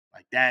change.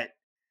 Like that,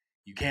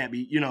 you can't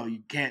be, you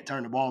can't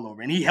turn the ball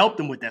over. And he helped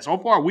them with that. So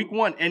far, week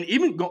 1, and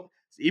even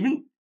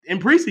in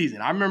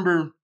preseason, I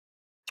remember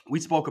we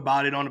spoke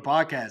about it on the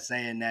podcast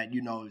saying that,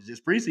 it's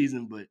just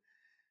preseason, but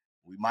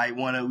we might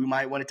want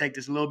to take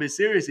this a little bit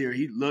serious here.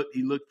 He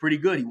looked pretty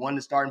good. He won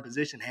the starting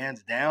position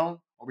hands down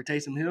over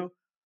Taysom Hill.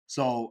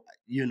 So,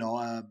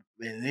 and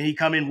then he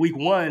come in week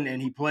 1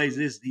 and he plays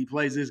this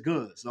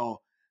good.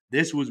 So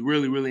this was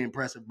really, really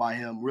impressive by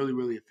him. Really,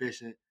 really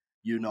efficient,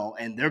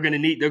 and they're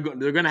going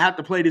to have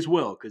to play this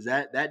well. Cause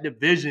that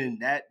division,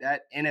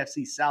 that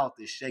NFC South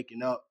is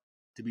shaking up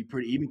to be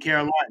pretty, even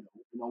Carolina,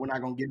 we're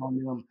not going to get on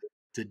them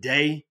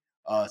today.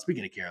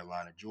 Speaking of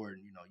Carolina,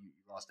 Jordan, you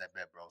lost that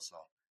bet, bro. So,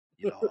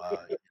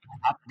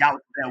 I forgot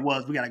what that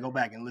was. We got to go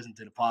back and listen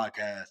to the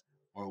podcast,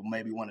 or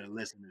maybe one of the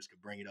listeners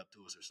could bring it up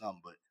to us or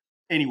something. But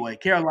anyway,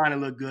 Carolina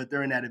looked good.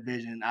 They're in that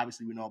division.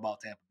 Obviously, we know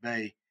about Tampa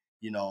Bay.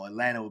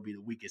 Atlanta would be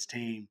the weakest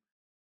team.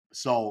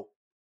 So,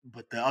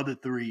 but the other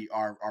 3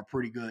 are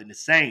pretty good. And the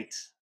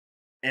Saints,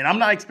 and I'm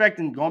not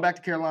expecting, going back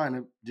to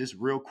Carolina, just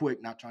real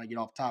quick, not trying to get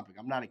off topic,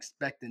 I'm not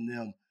expecting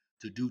them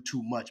to do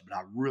too much, but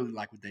I really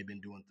like what they've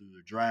been doing through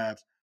their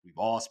drafts. We've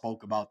all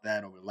spoke about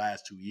that over the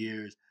last 2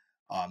 years.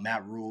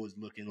 Matt Rule is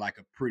looking like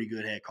a pretty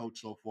good head coach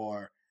so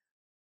far.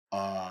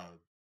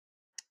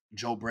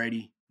 Joe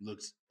Brady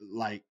looks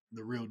like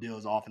the real deal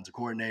as offensive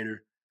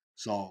coordinator.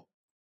 So,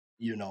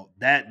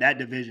 that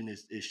division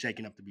is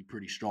shaking up to be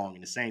pretty strong,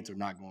 and the Saints are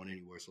not going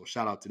anywhere. So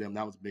shout out to them.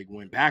 That was a big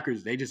win.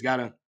 Packers, they just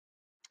gotta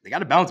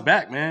bounce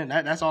back, man.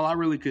 That's all I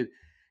really could.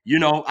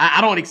 I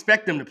don't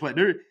expect them to play.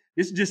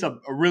 This is just a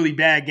really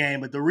bad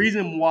game. But the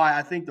reason why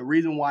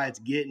it's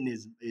getting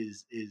is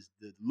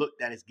the look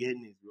that it's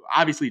getting is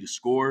obviously the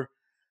score.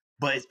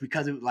 But it's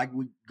because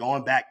we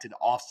going back to the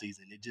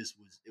offseason. It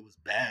was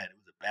bad. It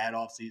was a bad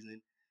offseason.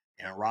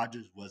 And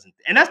Rodgers wasn't.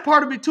 And that's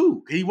part of it,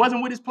 too. He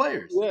wasn't with his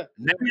players. Yeah.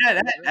 Maybe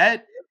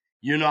that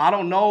I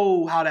don't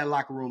know how that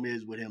locker room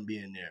is with him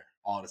being there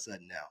all of a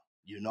sudden now.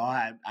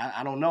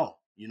 I don't know.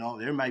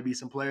 There might be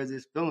some players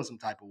that's feeling some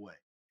type of way.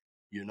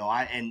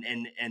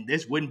 And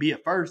this wouldn't be a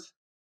first.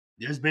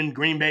 There's been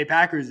Green Bay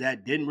Packers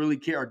that didn't really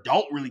care or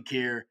don't really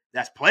care,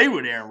 that's played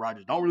with Aaron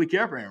Rodgers, don't really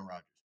care for Aaron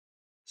Rodgers.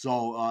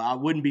 So I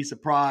wouldn't be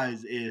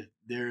surprised if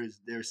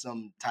there's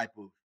some type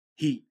of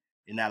heat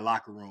in that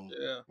locker room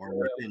or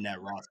within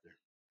that roster.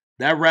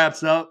 That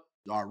wraps up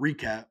our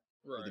recap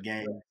for the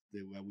game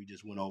that we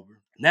just went over.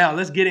 Now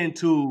let's get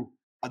into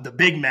the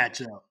big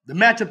matchup, the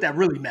matchup that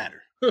really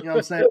matters. You know what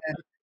I'm saying?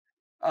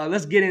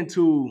 Let's get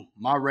into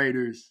my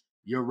Raiders,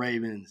 your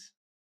Ravens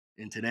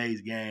in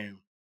today's game.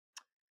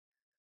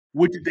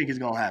 What you think is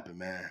going to happen,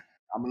 man?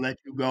 I'm going to let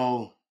you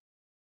go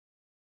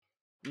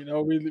You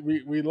know,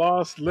 we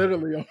lost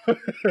literally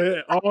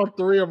all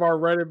three of our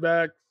running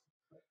backs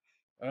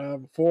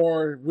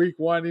before week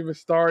one even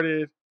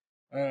started.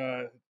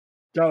 Uh,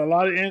 got a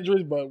lot of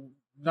injuries, but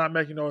not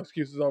making no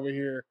excuses over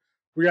here.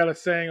 We got a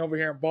saying over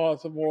here in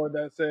Baltimore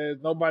that says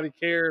nobody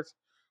cares,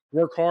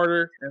 work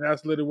harder, and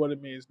that's literally what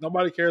it means.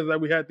 Nobody cares that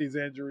we had these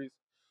injuries.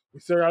 We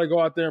still got to go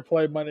out there and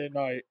play Monday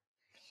night.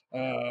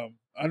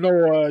 I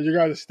know you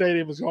guys'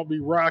 stadium is going to be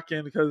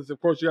rocking because,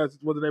 of course, you guys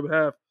wasn't able to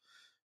have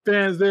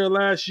fans there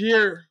last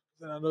year.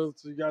 And I know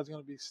you guys are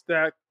going to be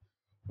stacked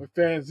with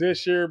fans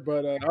this year,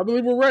 but I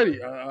believe we're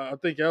ready. I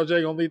think LJ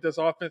going to lead this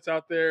offense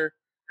out there,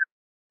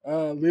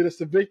 lead us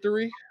to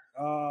victory.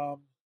 I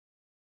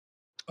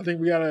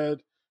think we got to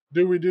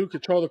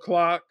control the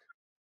clock.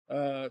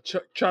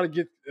 Try to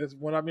get,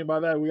 what I mean by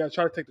that, we got to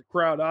try to take the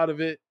crowd out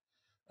of it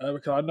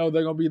because I know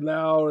they're going to be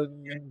loud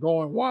and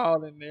going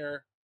wild in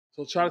there.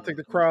 So try to take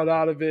the crowd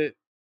out of it.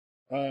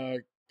 Uh,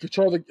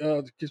 control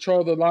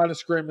the line of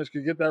scrimmage,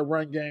 could get that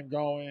run game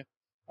going.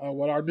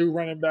 With our new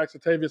running backs,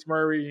 Latavius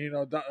Murray,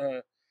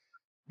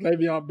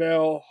 Le'Veon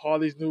Bell, all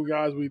these new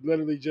guys we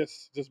literally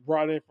just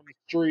brought in from the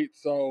street.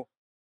 So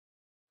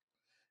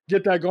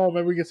get that going.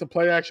 Maybe we get some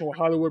play action with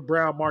Hollywood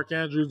Brown, Mark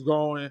Andrews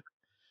going.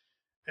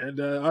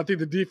 And I think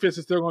the defense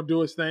is still going to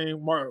do its thing.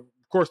 Of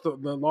course, the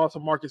loss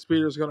of Marcus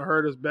Peters is going to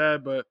hurt us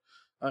bad, but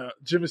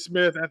Jimmy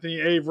Smith, Anthony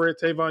Averett,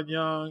 Tavon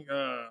Young,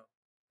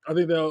 I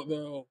think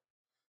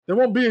they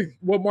won't be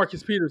what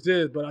Marcus Peters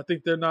is, but I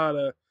think they're not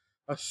a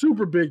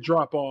super big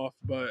drop off.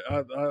 But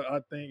I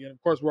think, and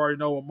of course, we already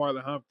know what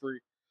Marlon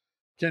Humphrey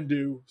can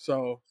do.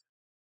 So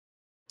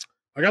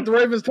I got the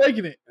Ravens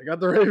taking it.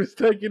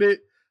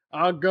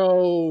 I'll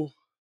go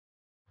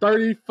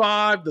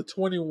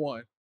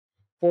 35-21.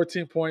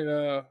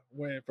 14-point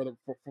win for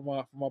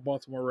my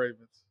Baltimore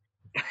Ravens.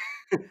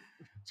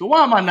 So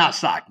why am I not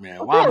shocked,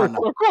 man? Why am I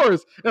not? Of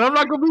course. And I'm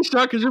not going to be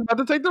shocked because you're about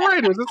to take the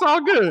Raiders. It's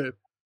all good.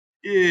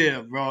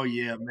 Yeah, bro.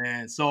 Yeah,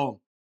 man.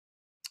 So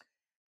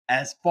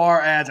as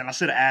far as, and I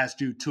should have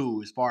asked you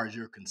too, as far as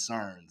your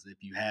concerns, if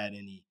you had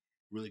any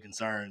really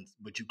concerns,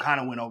 but you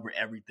kind of went over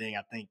everything.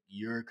 I think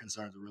your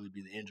concerns would really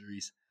be the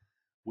injuries,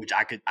 which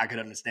I could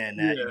understand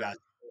that. Yeah. You got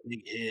a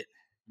big hit,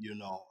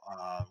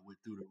 with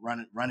through the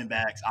running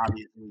backs.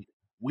 Obviously,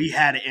 we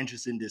had an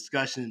interesting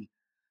discussion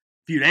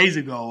a few days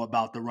ago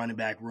about the running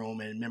back room,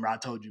 and remember I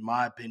told you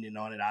my opinion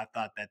on it. I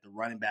thought that the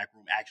running back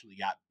room actually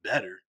got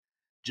better,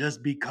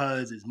 just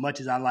because as much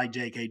as I like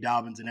J.K.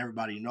 Dobbins and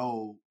everybody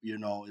know,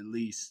 at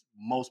least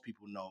most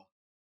people know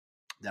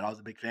that I was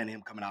a big fan of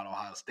him coming out of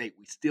Ohio State.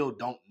 We still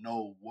don't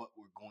know what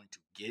we're going to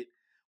get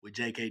with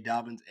J.K.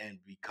 Dobbins, and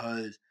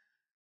because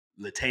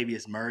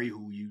Latavius Murray,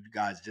 who you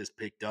guys just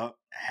picked up,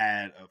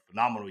 had a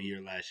phenomenal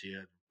year last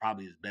year,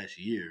 probably his best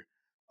year.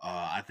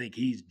 I think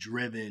he's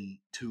driven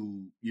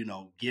to,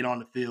 get on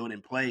the field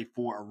and play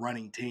for a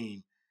running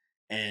team.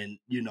 And,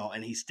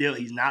 and he's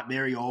not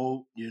very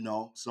old,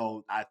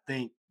 so I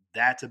think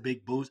that's a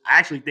big boost. I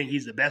actually think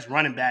he's the best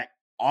running back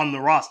on the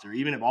roster.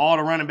 Even if all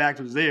the running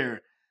backs was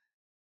there,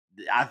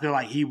 I feel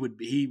like he would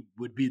be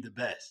the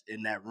best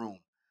in that room.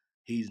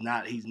 He's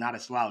not a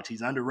slouch.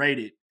 He's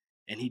underrated,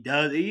 and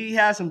he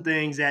has some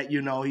things that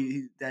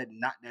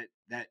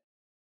that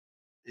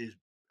is,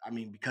 I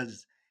mean,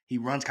 because he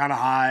runs kind of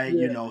high,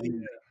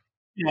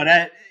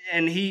 that,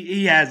 and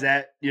he has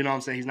that, what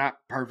I'm saying. He's not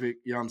perfect,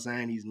 what I'm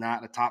saying. He's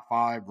not a top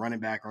 5 running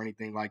back or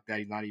anything like that.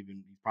 He's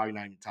probably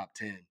not even top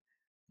 10.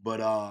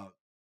 But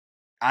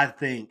I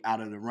think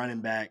out of the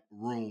running back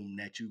room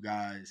that you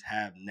guys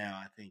have now,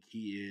 I think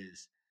he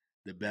is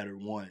the better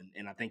one.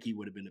 And I think he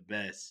would have been the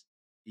best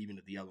even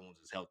if the other ones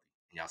was healthy.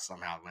 And y'all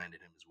somehow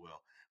landed him as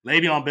well.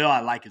 Le'Veon Bell, I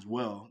like as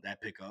well,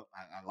 that pickup.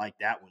 I like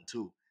that one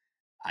too.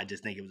 I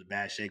just think it was a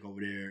bad shake over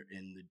there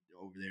in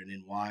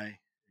NY.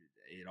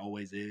 It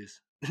always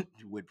is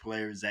with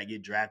players that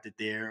get drafted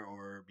there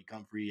or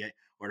become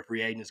or the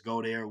free agents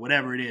go there, or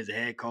whatever it is, the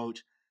head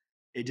coach.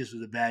 It just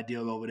was a bad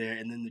deal over there.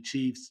 And then the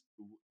Chiefs,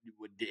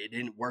 it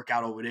didn't work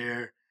out over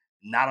there.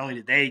 Not only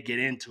did they get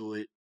into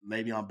it,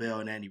 Le'Veon Bell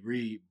and Andy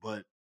Reid,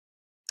 but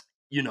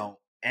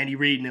Andy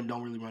Reid and them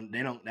don't really run.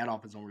 That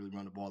offense don't really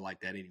run the ball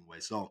like that anyway.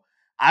 So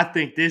I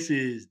think this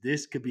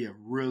could be a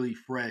really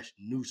fresh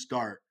new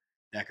start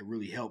that could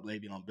really help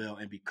Le'Veon Bell.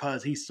 And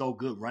because he's so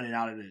good running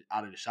out of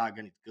the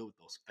shotgun, he's good with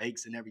those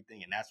fakes and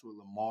everything. And that's what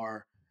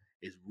Lamar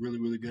is really,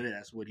 really good at.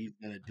 That's what he's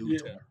gonna do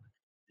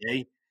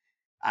today.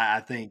 I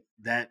think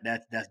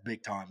that's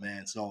big time,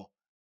 man. So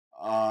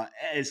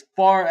as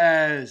far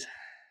as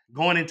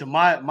going into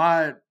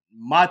my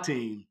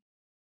team,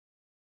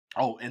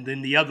 and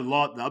then the other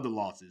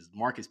losses,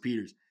 Marcus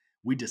Peters,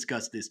 we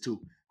discussed this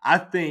too. I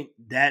think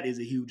that is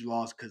a huge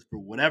loss because for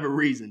whatever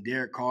reason,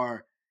 Derek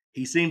Carr,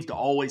 he seems to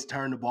always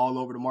turn the ball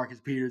over to Marcus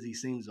Peters. He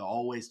seems to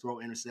always throw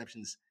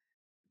interceptions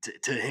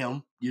to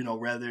him,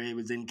 whether it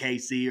was in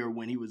KC or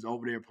when he was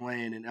over there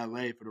playing in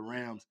LA for the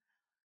Rams.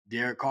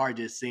 Derek Carr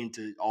just seemed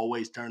to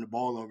always turn the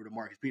ball over to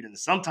Marcus Peters. And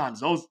sometimes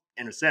those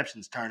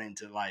interceptions turn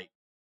into like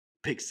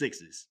pick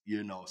sixes,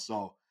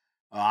 So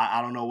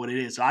I don't know what it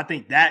is. So I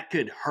think that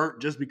could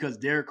hurt just because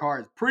Derek Carr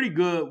is pretty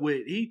good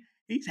with he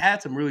he's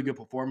had some really good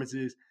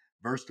performances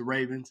versus the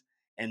Ravens,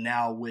 and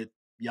now with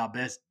y'all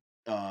best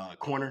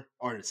corner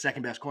or the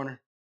second best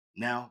corner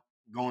now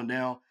going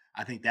down,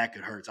 I think that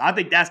could hurt. So I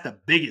think that's the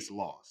biggest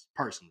loss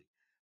personally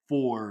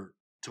for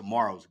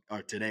tomorrow's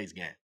or today's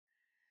game.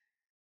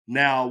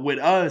 Now, with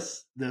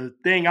us, the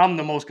thing I'm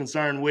the most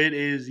concerned with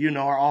is,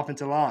 our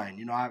offensive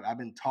line. I've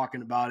been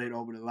talking about it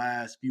over the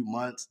last few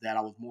months that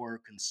I was more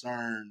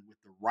concerned with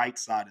the right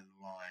side of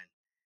the line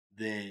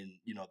than,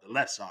 the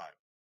left side.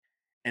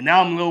 And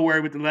now I'm a little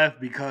worried with the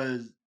left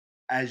because,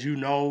 as you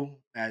know,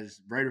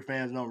 as Raider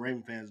fans know,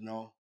 Raven fans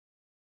know,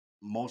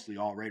 mostly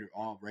all Raider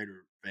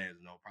fans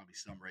know, probably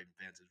some Raven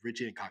fans, is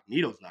Richie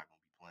Incognito's not going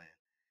to be playing.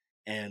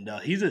 And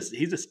he's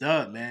a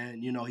stud,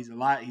 man. He's a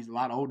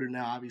lot older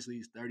now. Obviously,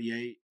 he's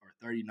 38 or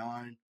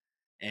 39,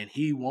 and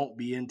he won't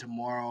be in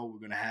tomorrow. We're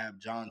gonna have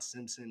John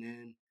Simpson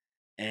in,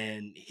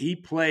 and he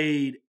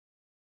played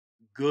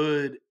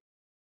good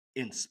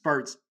in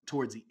spurts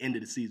towards the end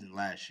of the season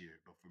last year.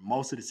 But for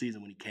most of the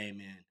season, when he came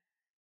in,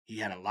 he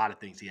had a lot of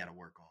things he had to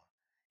work on.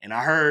 And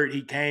I heard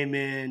he came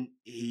in,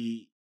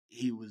 he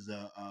was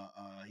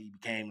he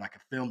became like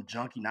a film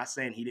junkie. Not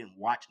saying he didn't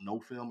watch no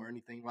film or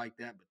anything like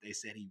that, but they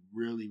said he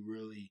really,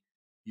 really,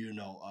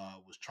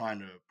 was trying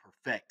to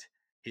perfect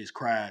his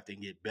craft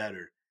and get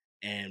better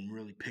and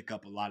really pick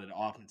up a lot of the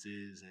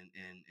offenses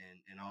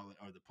and all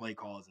or the play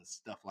calls and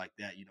stuff like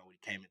that. When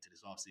he came into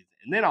this offseason.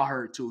 And then I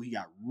heard too he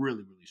got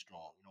really, really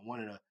strong.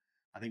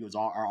 I think it was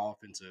our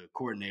offensive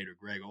coordinator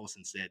Greg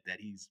Olson said that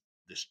he's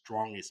the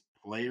strongest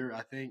player,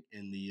 I think,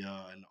 on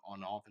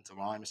the offensive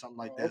line or something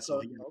like that.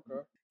 So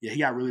he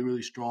got really,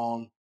 really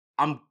strong.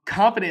 I'm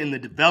confident in the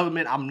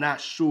development. I'm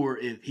not sure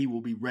if he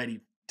will be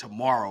ready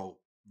tomorrow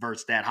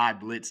versus that high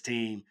blitz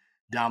team,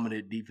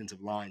 dominant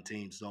defensive line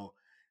team. So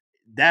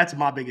that's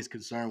my biggest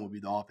concern would be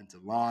the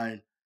offensive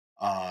line.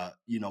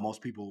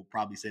 Most people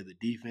probably say the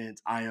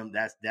defense.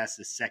 That's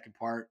the second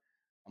part.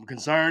 I'm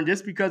concerned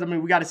just because,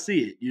 we got to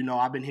see it.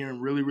 I've been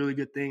hearing really, really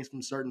good things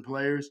from certain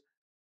players.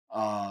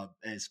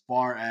 As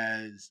far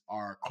as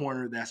our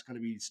corner that's going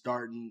to be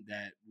starting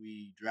that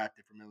we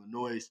drafted from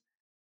Illinois,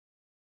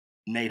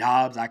 Nate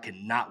Hobbs, I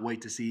cannot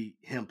wait to see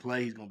him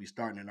play. He's going to be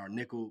starting in our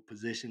nickel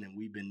position, and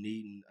we've been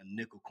needing a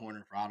nickel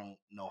corner for I don't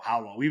know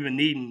how long. We've been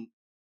needing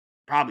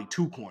probably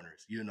two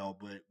corners,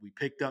 but we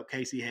picked up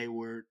Casey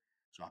Hayward,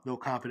 so I feel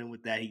confident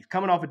with that. He's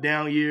coming off a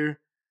down year,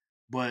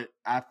 but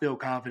I feel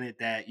confident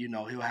that,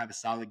 he'll have a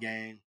solid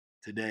game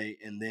today.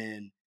 And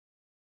then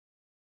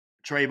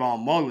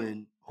Trayvon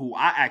Mullen, who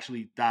I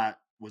actually thought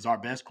was our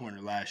best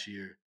corner last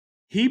year,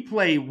 he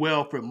played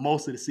well for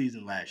most of the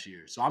season last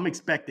year. So I'm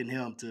expecting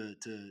him to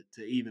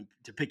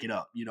pick it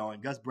up,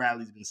 and Gus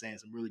Bradley's been saying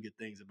some really good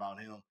things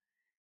about him.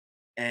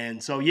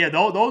 And so, yeah,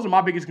 those are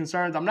my biggest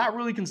concerns. I'm not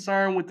really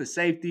concerned with the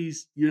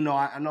safeties. I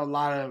know a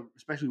lot of,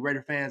 especially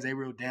Raider fans, they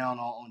real down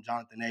on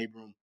Jonathan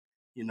Abram,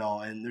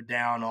 and they're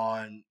down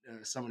on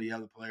some of the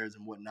other players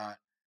and whatnot.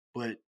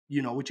 But,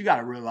 what you got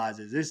to realize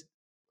is this.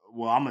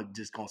 Well, I'm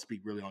just going to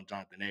speak really on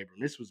Jonathan Abram.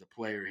 This was a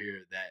player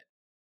here that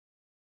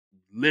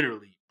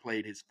literally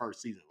played his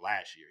first season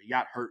last year. He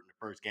got hurt in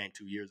the first game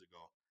 2 years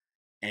ago.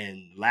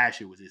 And last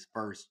year was his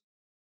first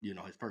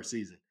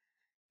season.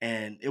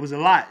 And it was a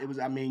lot. It was,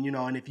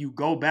 and if you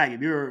go back,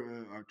 if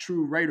you're a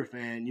true Raider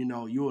fan,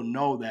 you'll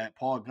know that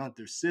Paul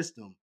Gunther's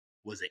system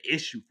was an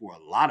issue for a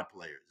lot of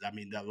players.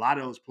 A lot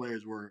of those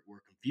players were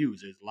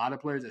confused. There's a lot of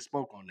players that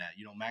spoke on that.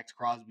 Max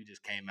Crosby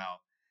just came out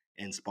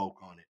and spoke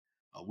on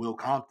it. Will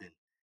Compton,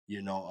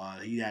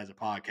 he has a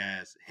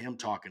podcast, him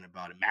talking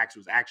about it. Max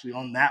was actually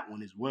on that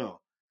one as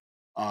well.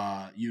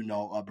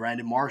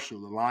 Brandon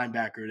Marshall, the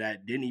linebacker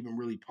that didn't even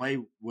really play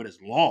with us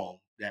long,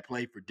 that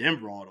played for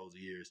Denver all those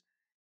years.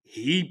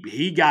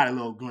 He got a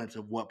little glimpse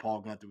of what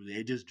Paul Gunther was.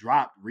 It just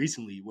dropped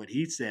recently what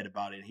he said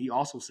about it. And he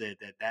also said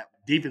that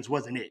defense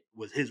wasn't it,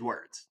 was his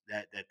words,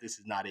 that this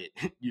is not it,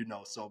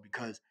 So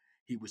because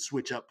he would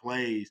switch up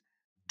plays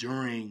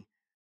during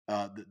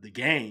the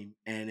game,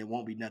 and it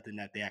won't be nothing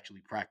that they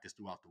actually practice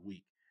throughout the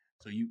week.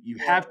 So you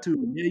have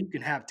to, you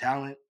can have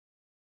talent,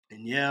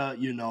 and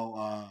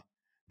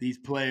these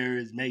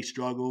players may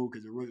struggle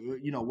because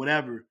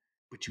whatever,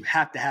 but you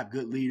have to have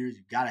good leaders.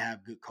 You got to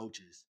have good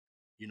coaches,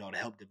 to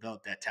help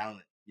develop that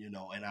talent,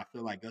 and I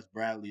feel like Gus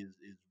Bradley is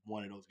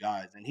one of those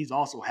guys. And he's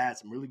also had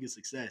some really good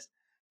success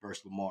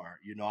versus Lamar.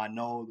 I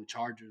know the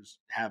Chargers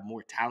have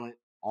more talent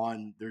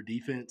on their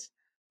defense,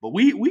 but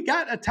we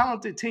got a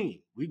talented team.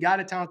 We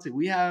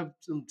have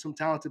some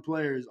talented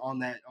players on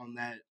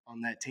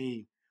that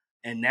team.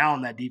 And now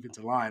on that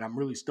defensive line, I'm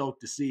really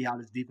stoked to see how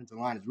this defensive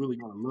line is really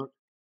going to look.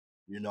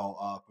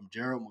 From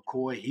Gerald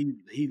McCoy,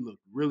 he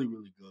looked really,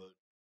 really good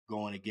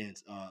going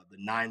against the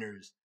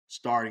Niners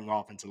starting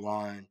offensive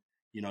line.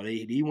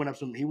 He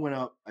went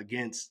up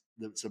against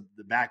the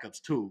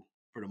backups too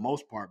for the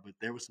most part, but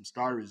there were some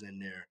starters in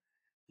there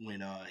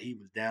when he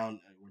was down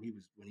when he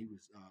was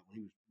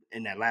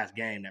in that last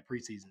game, that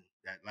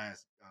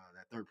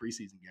third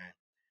preseason game.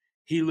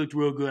 He looked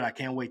real good. I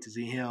can't wait to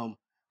see him.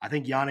 I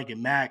think Yannick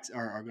and Max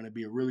are going to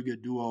be a really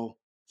good duo.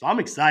 So I'm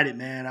excited,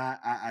 man.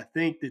 I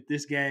think that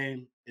this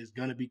game is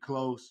going to be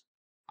close.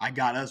 I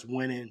got us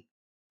winning,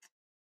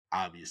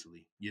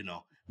 obviously.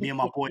 Me and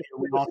my boy here,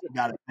 we also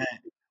got a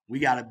bet. We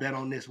got a bet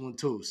on this one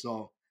too.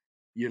 So,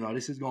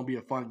 this is going to be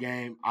a fun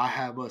game. I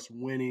have us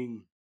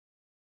winning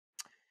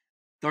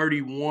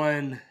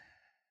 31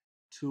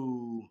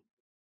 to,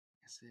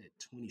 I said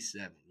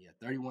 27. Yeah,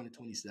 31 to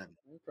 27.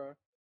 Okay.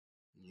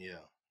 Yeah,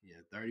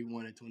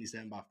 31 and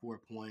 27 by 4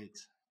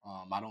 points.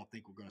 I don't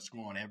think we're going to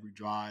score on every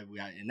drive.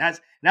 And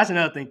that's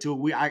another thing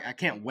too. I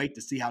can't wait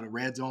to see how the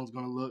red zone is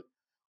going to look.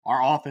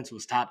 Our offense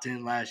was top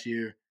 10 last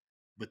year,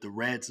 but the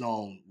red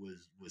zone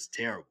was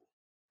terrible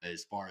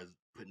as far as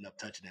putting up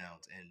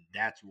touchdowns, and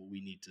that's what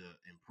we need to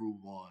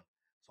improve on.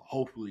 So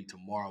hopefully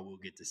tomorrow we'll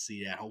get to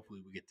see that.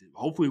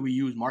 Hopefully we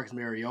use Marcus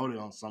Mariota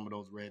on some of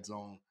those red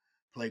zone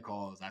play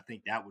calls. I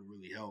think that would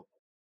really help.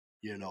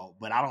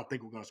 But I don't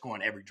think we're going to score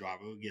on every drive.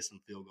 We'll get some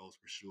field goals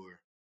for sure.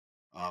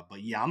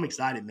 But yeah, I'm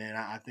excited, man.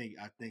 I think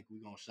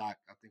we're gonna shock.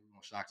 I think we're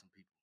gonna shock some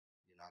people.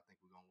 I think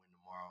we're gonna win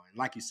tomorrow. And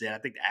like you said, I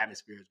think the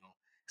atmosphere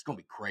it's gonna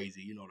be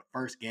crazy. The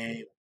first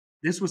game,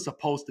 this was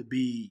supposed to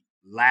be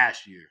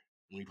last year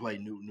when we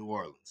played New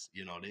Orleans.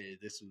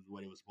 This was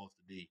what it was supposed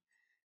to be.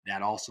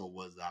 That also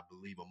was, I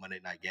believe, a Monday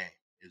night game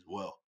as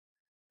well,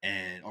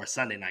 or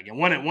Sunday night game.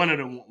 One of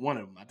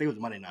them. I think it was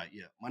Monday night.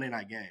 Yeah, Monday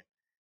night game.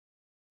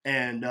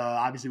 And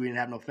obviously we didn't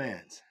have no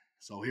fans.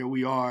 So here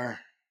we are,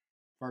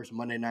 first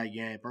Monday night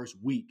game, first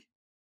week.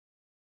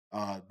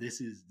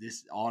 This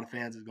all the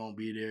fans is gonna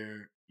be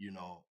there.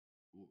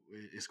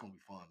 It's gonna be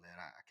fun, man.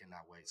 I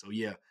cannot wait. So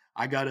yeah,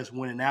 I got us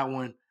winning that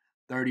one,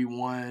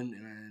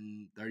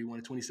 31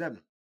 to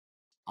 27.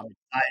 I'm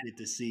excited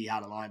to see how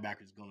the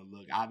linebackers is gonna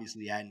look.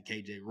 Obviously, adding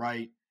KJ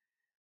Wright,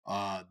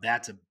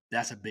 that's a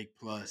big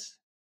plus.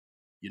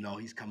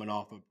 He's coming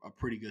off a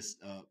pretty good,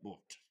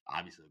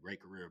 obviously a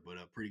great career, but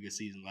a pretty good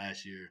season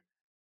last year.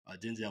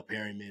 Denzel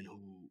Perryman,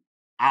 who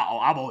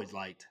I've always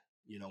liked.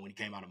 When he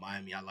came out of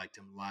Miami, I liked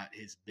him a lot.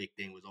 His big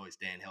thing was always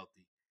staying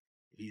healthy.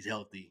 If he's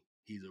healthy,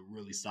 he's a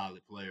really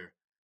solid player.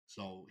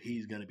 So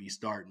he's going to be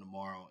starting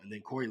tomorrow. And then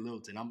Corey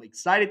Littleton, I'm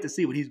excited to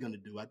see what he's going to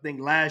do. I think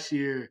last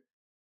year,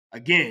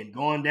 again,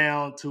 going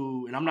down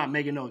to, and I'm not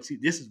making no excuse,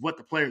 this is what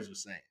the players were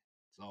saying.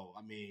 So,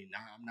 I mean,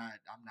 I'm not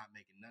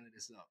making none of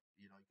this up.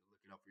 You can look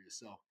it up for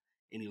yourself.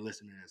 Any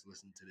listener that's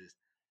listening to this.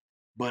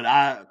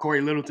 But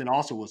Corey Littleton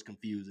also was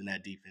confused in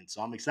that defense.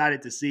 So I'm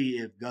excited to see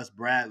if Gus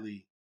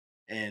Bradley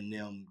and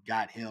them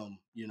got him,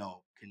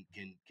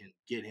 can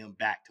get him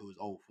back to his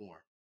old form.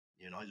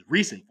 His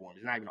recent form.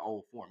 It's not even an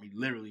old form. He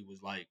literally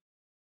was like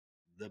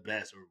the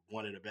best or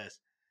one of the best,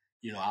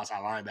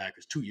 outside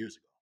linebackers 2 years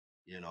ago.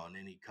 And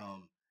then he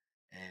come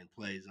and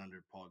plays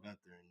under Paul Gunther,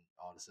 and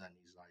all of a sudden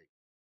he's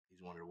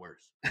one of the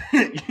worst.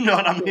 You know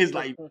what I mean? It's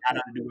like you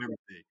gotta do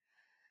everything.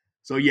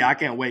 So yeah, I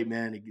can't wait,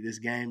 man. This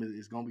game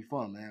is gonna be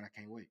fun, man. I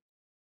can't wait.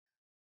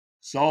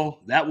 So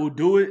that will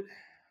do it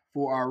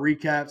for our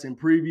recaps and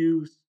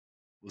previews.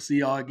 We'll see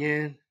y'all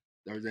again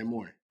Thursday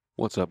morning.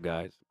 What's up,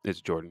 guys? It's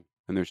Jordan.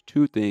 And there's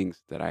two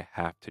things that I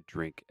have to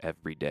drink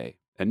every day.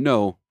 And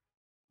no,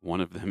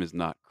 one of them is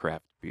not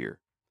craft beer,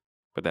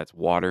 but that's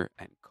water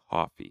and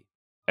coffee.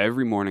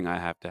 Every morning I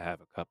have to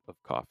have a cup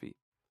of coffee.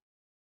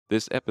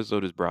 This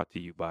episode is brought to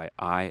you by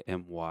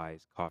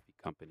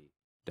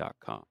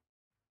IamWiseCoffeeCompany.com.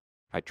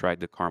 I tried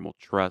the Caramel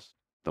Trust,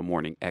 the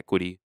Morning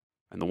Equity,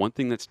 and the one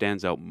thing that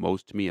stands out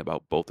most to me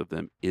about both of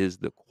them is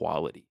the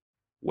quality.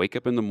 Wake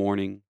up in the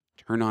morning,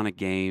 turn on a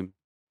game,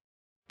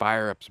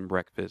 fire up some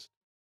breakfast,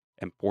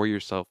 and pour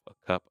yourself a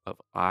cup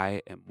of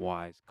I Am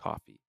Wise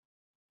coffee.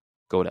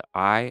 Go to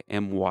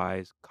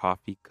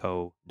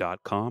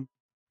IamWiseCoffeeCo.com,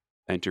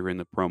 enter in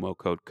the promo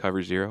code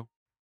COVER0,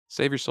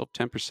 save yourself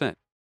 10%, and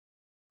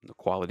the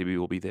quality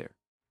will be there,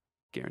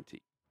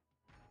 guaranteed.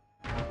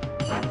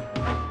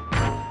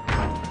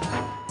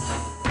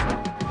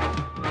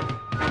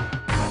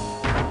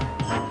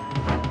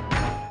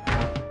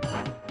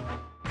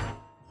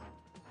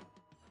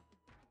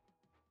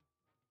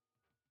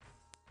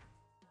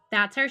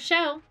 That's our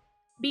show.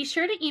 Be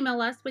sure to email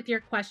us with your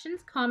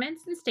questions,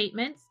 comments, and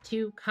statements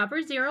to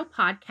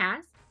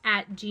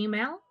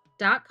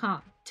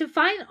coverzeropodcast@gmail.com. To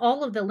find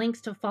all of the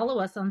links to follow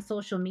us on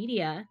social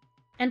media,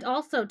 and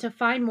also to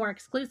find more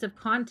exclusive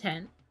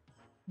content,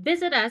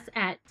 visit us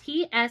at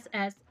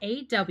tssAW.com.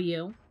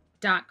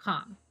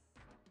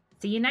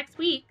 See you next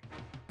week.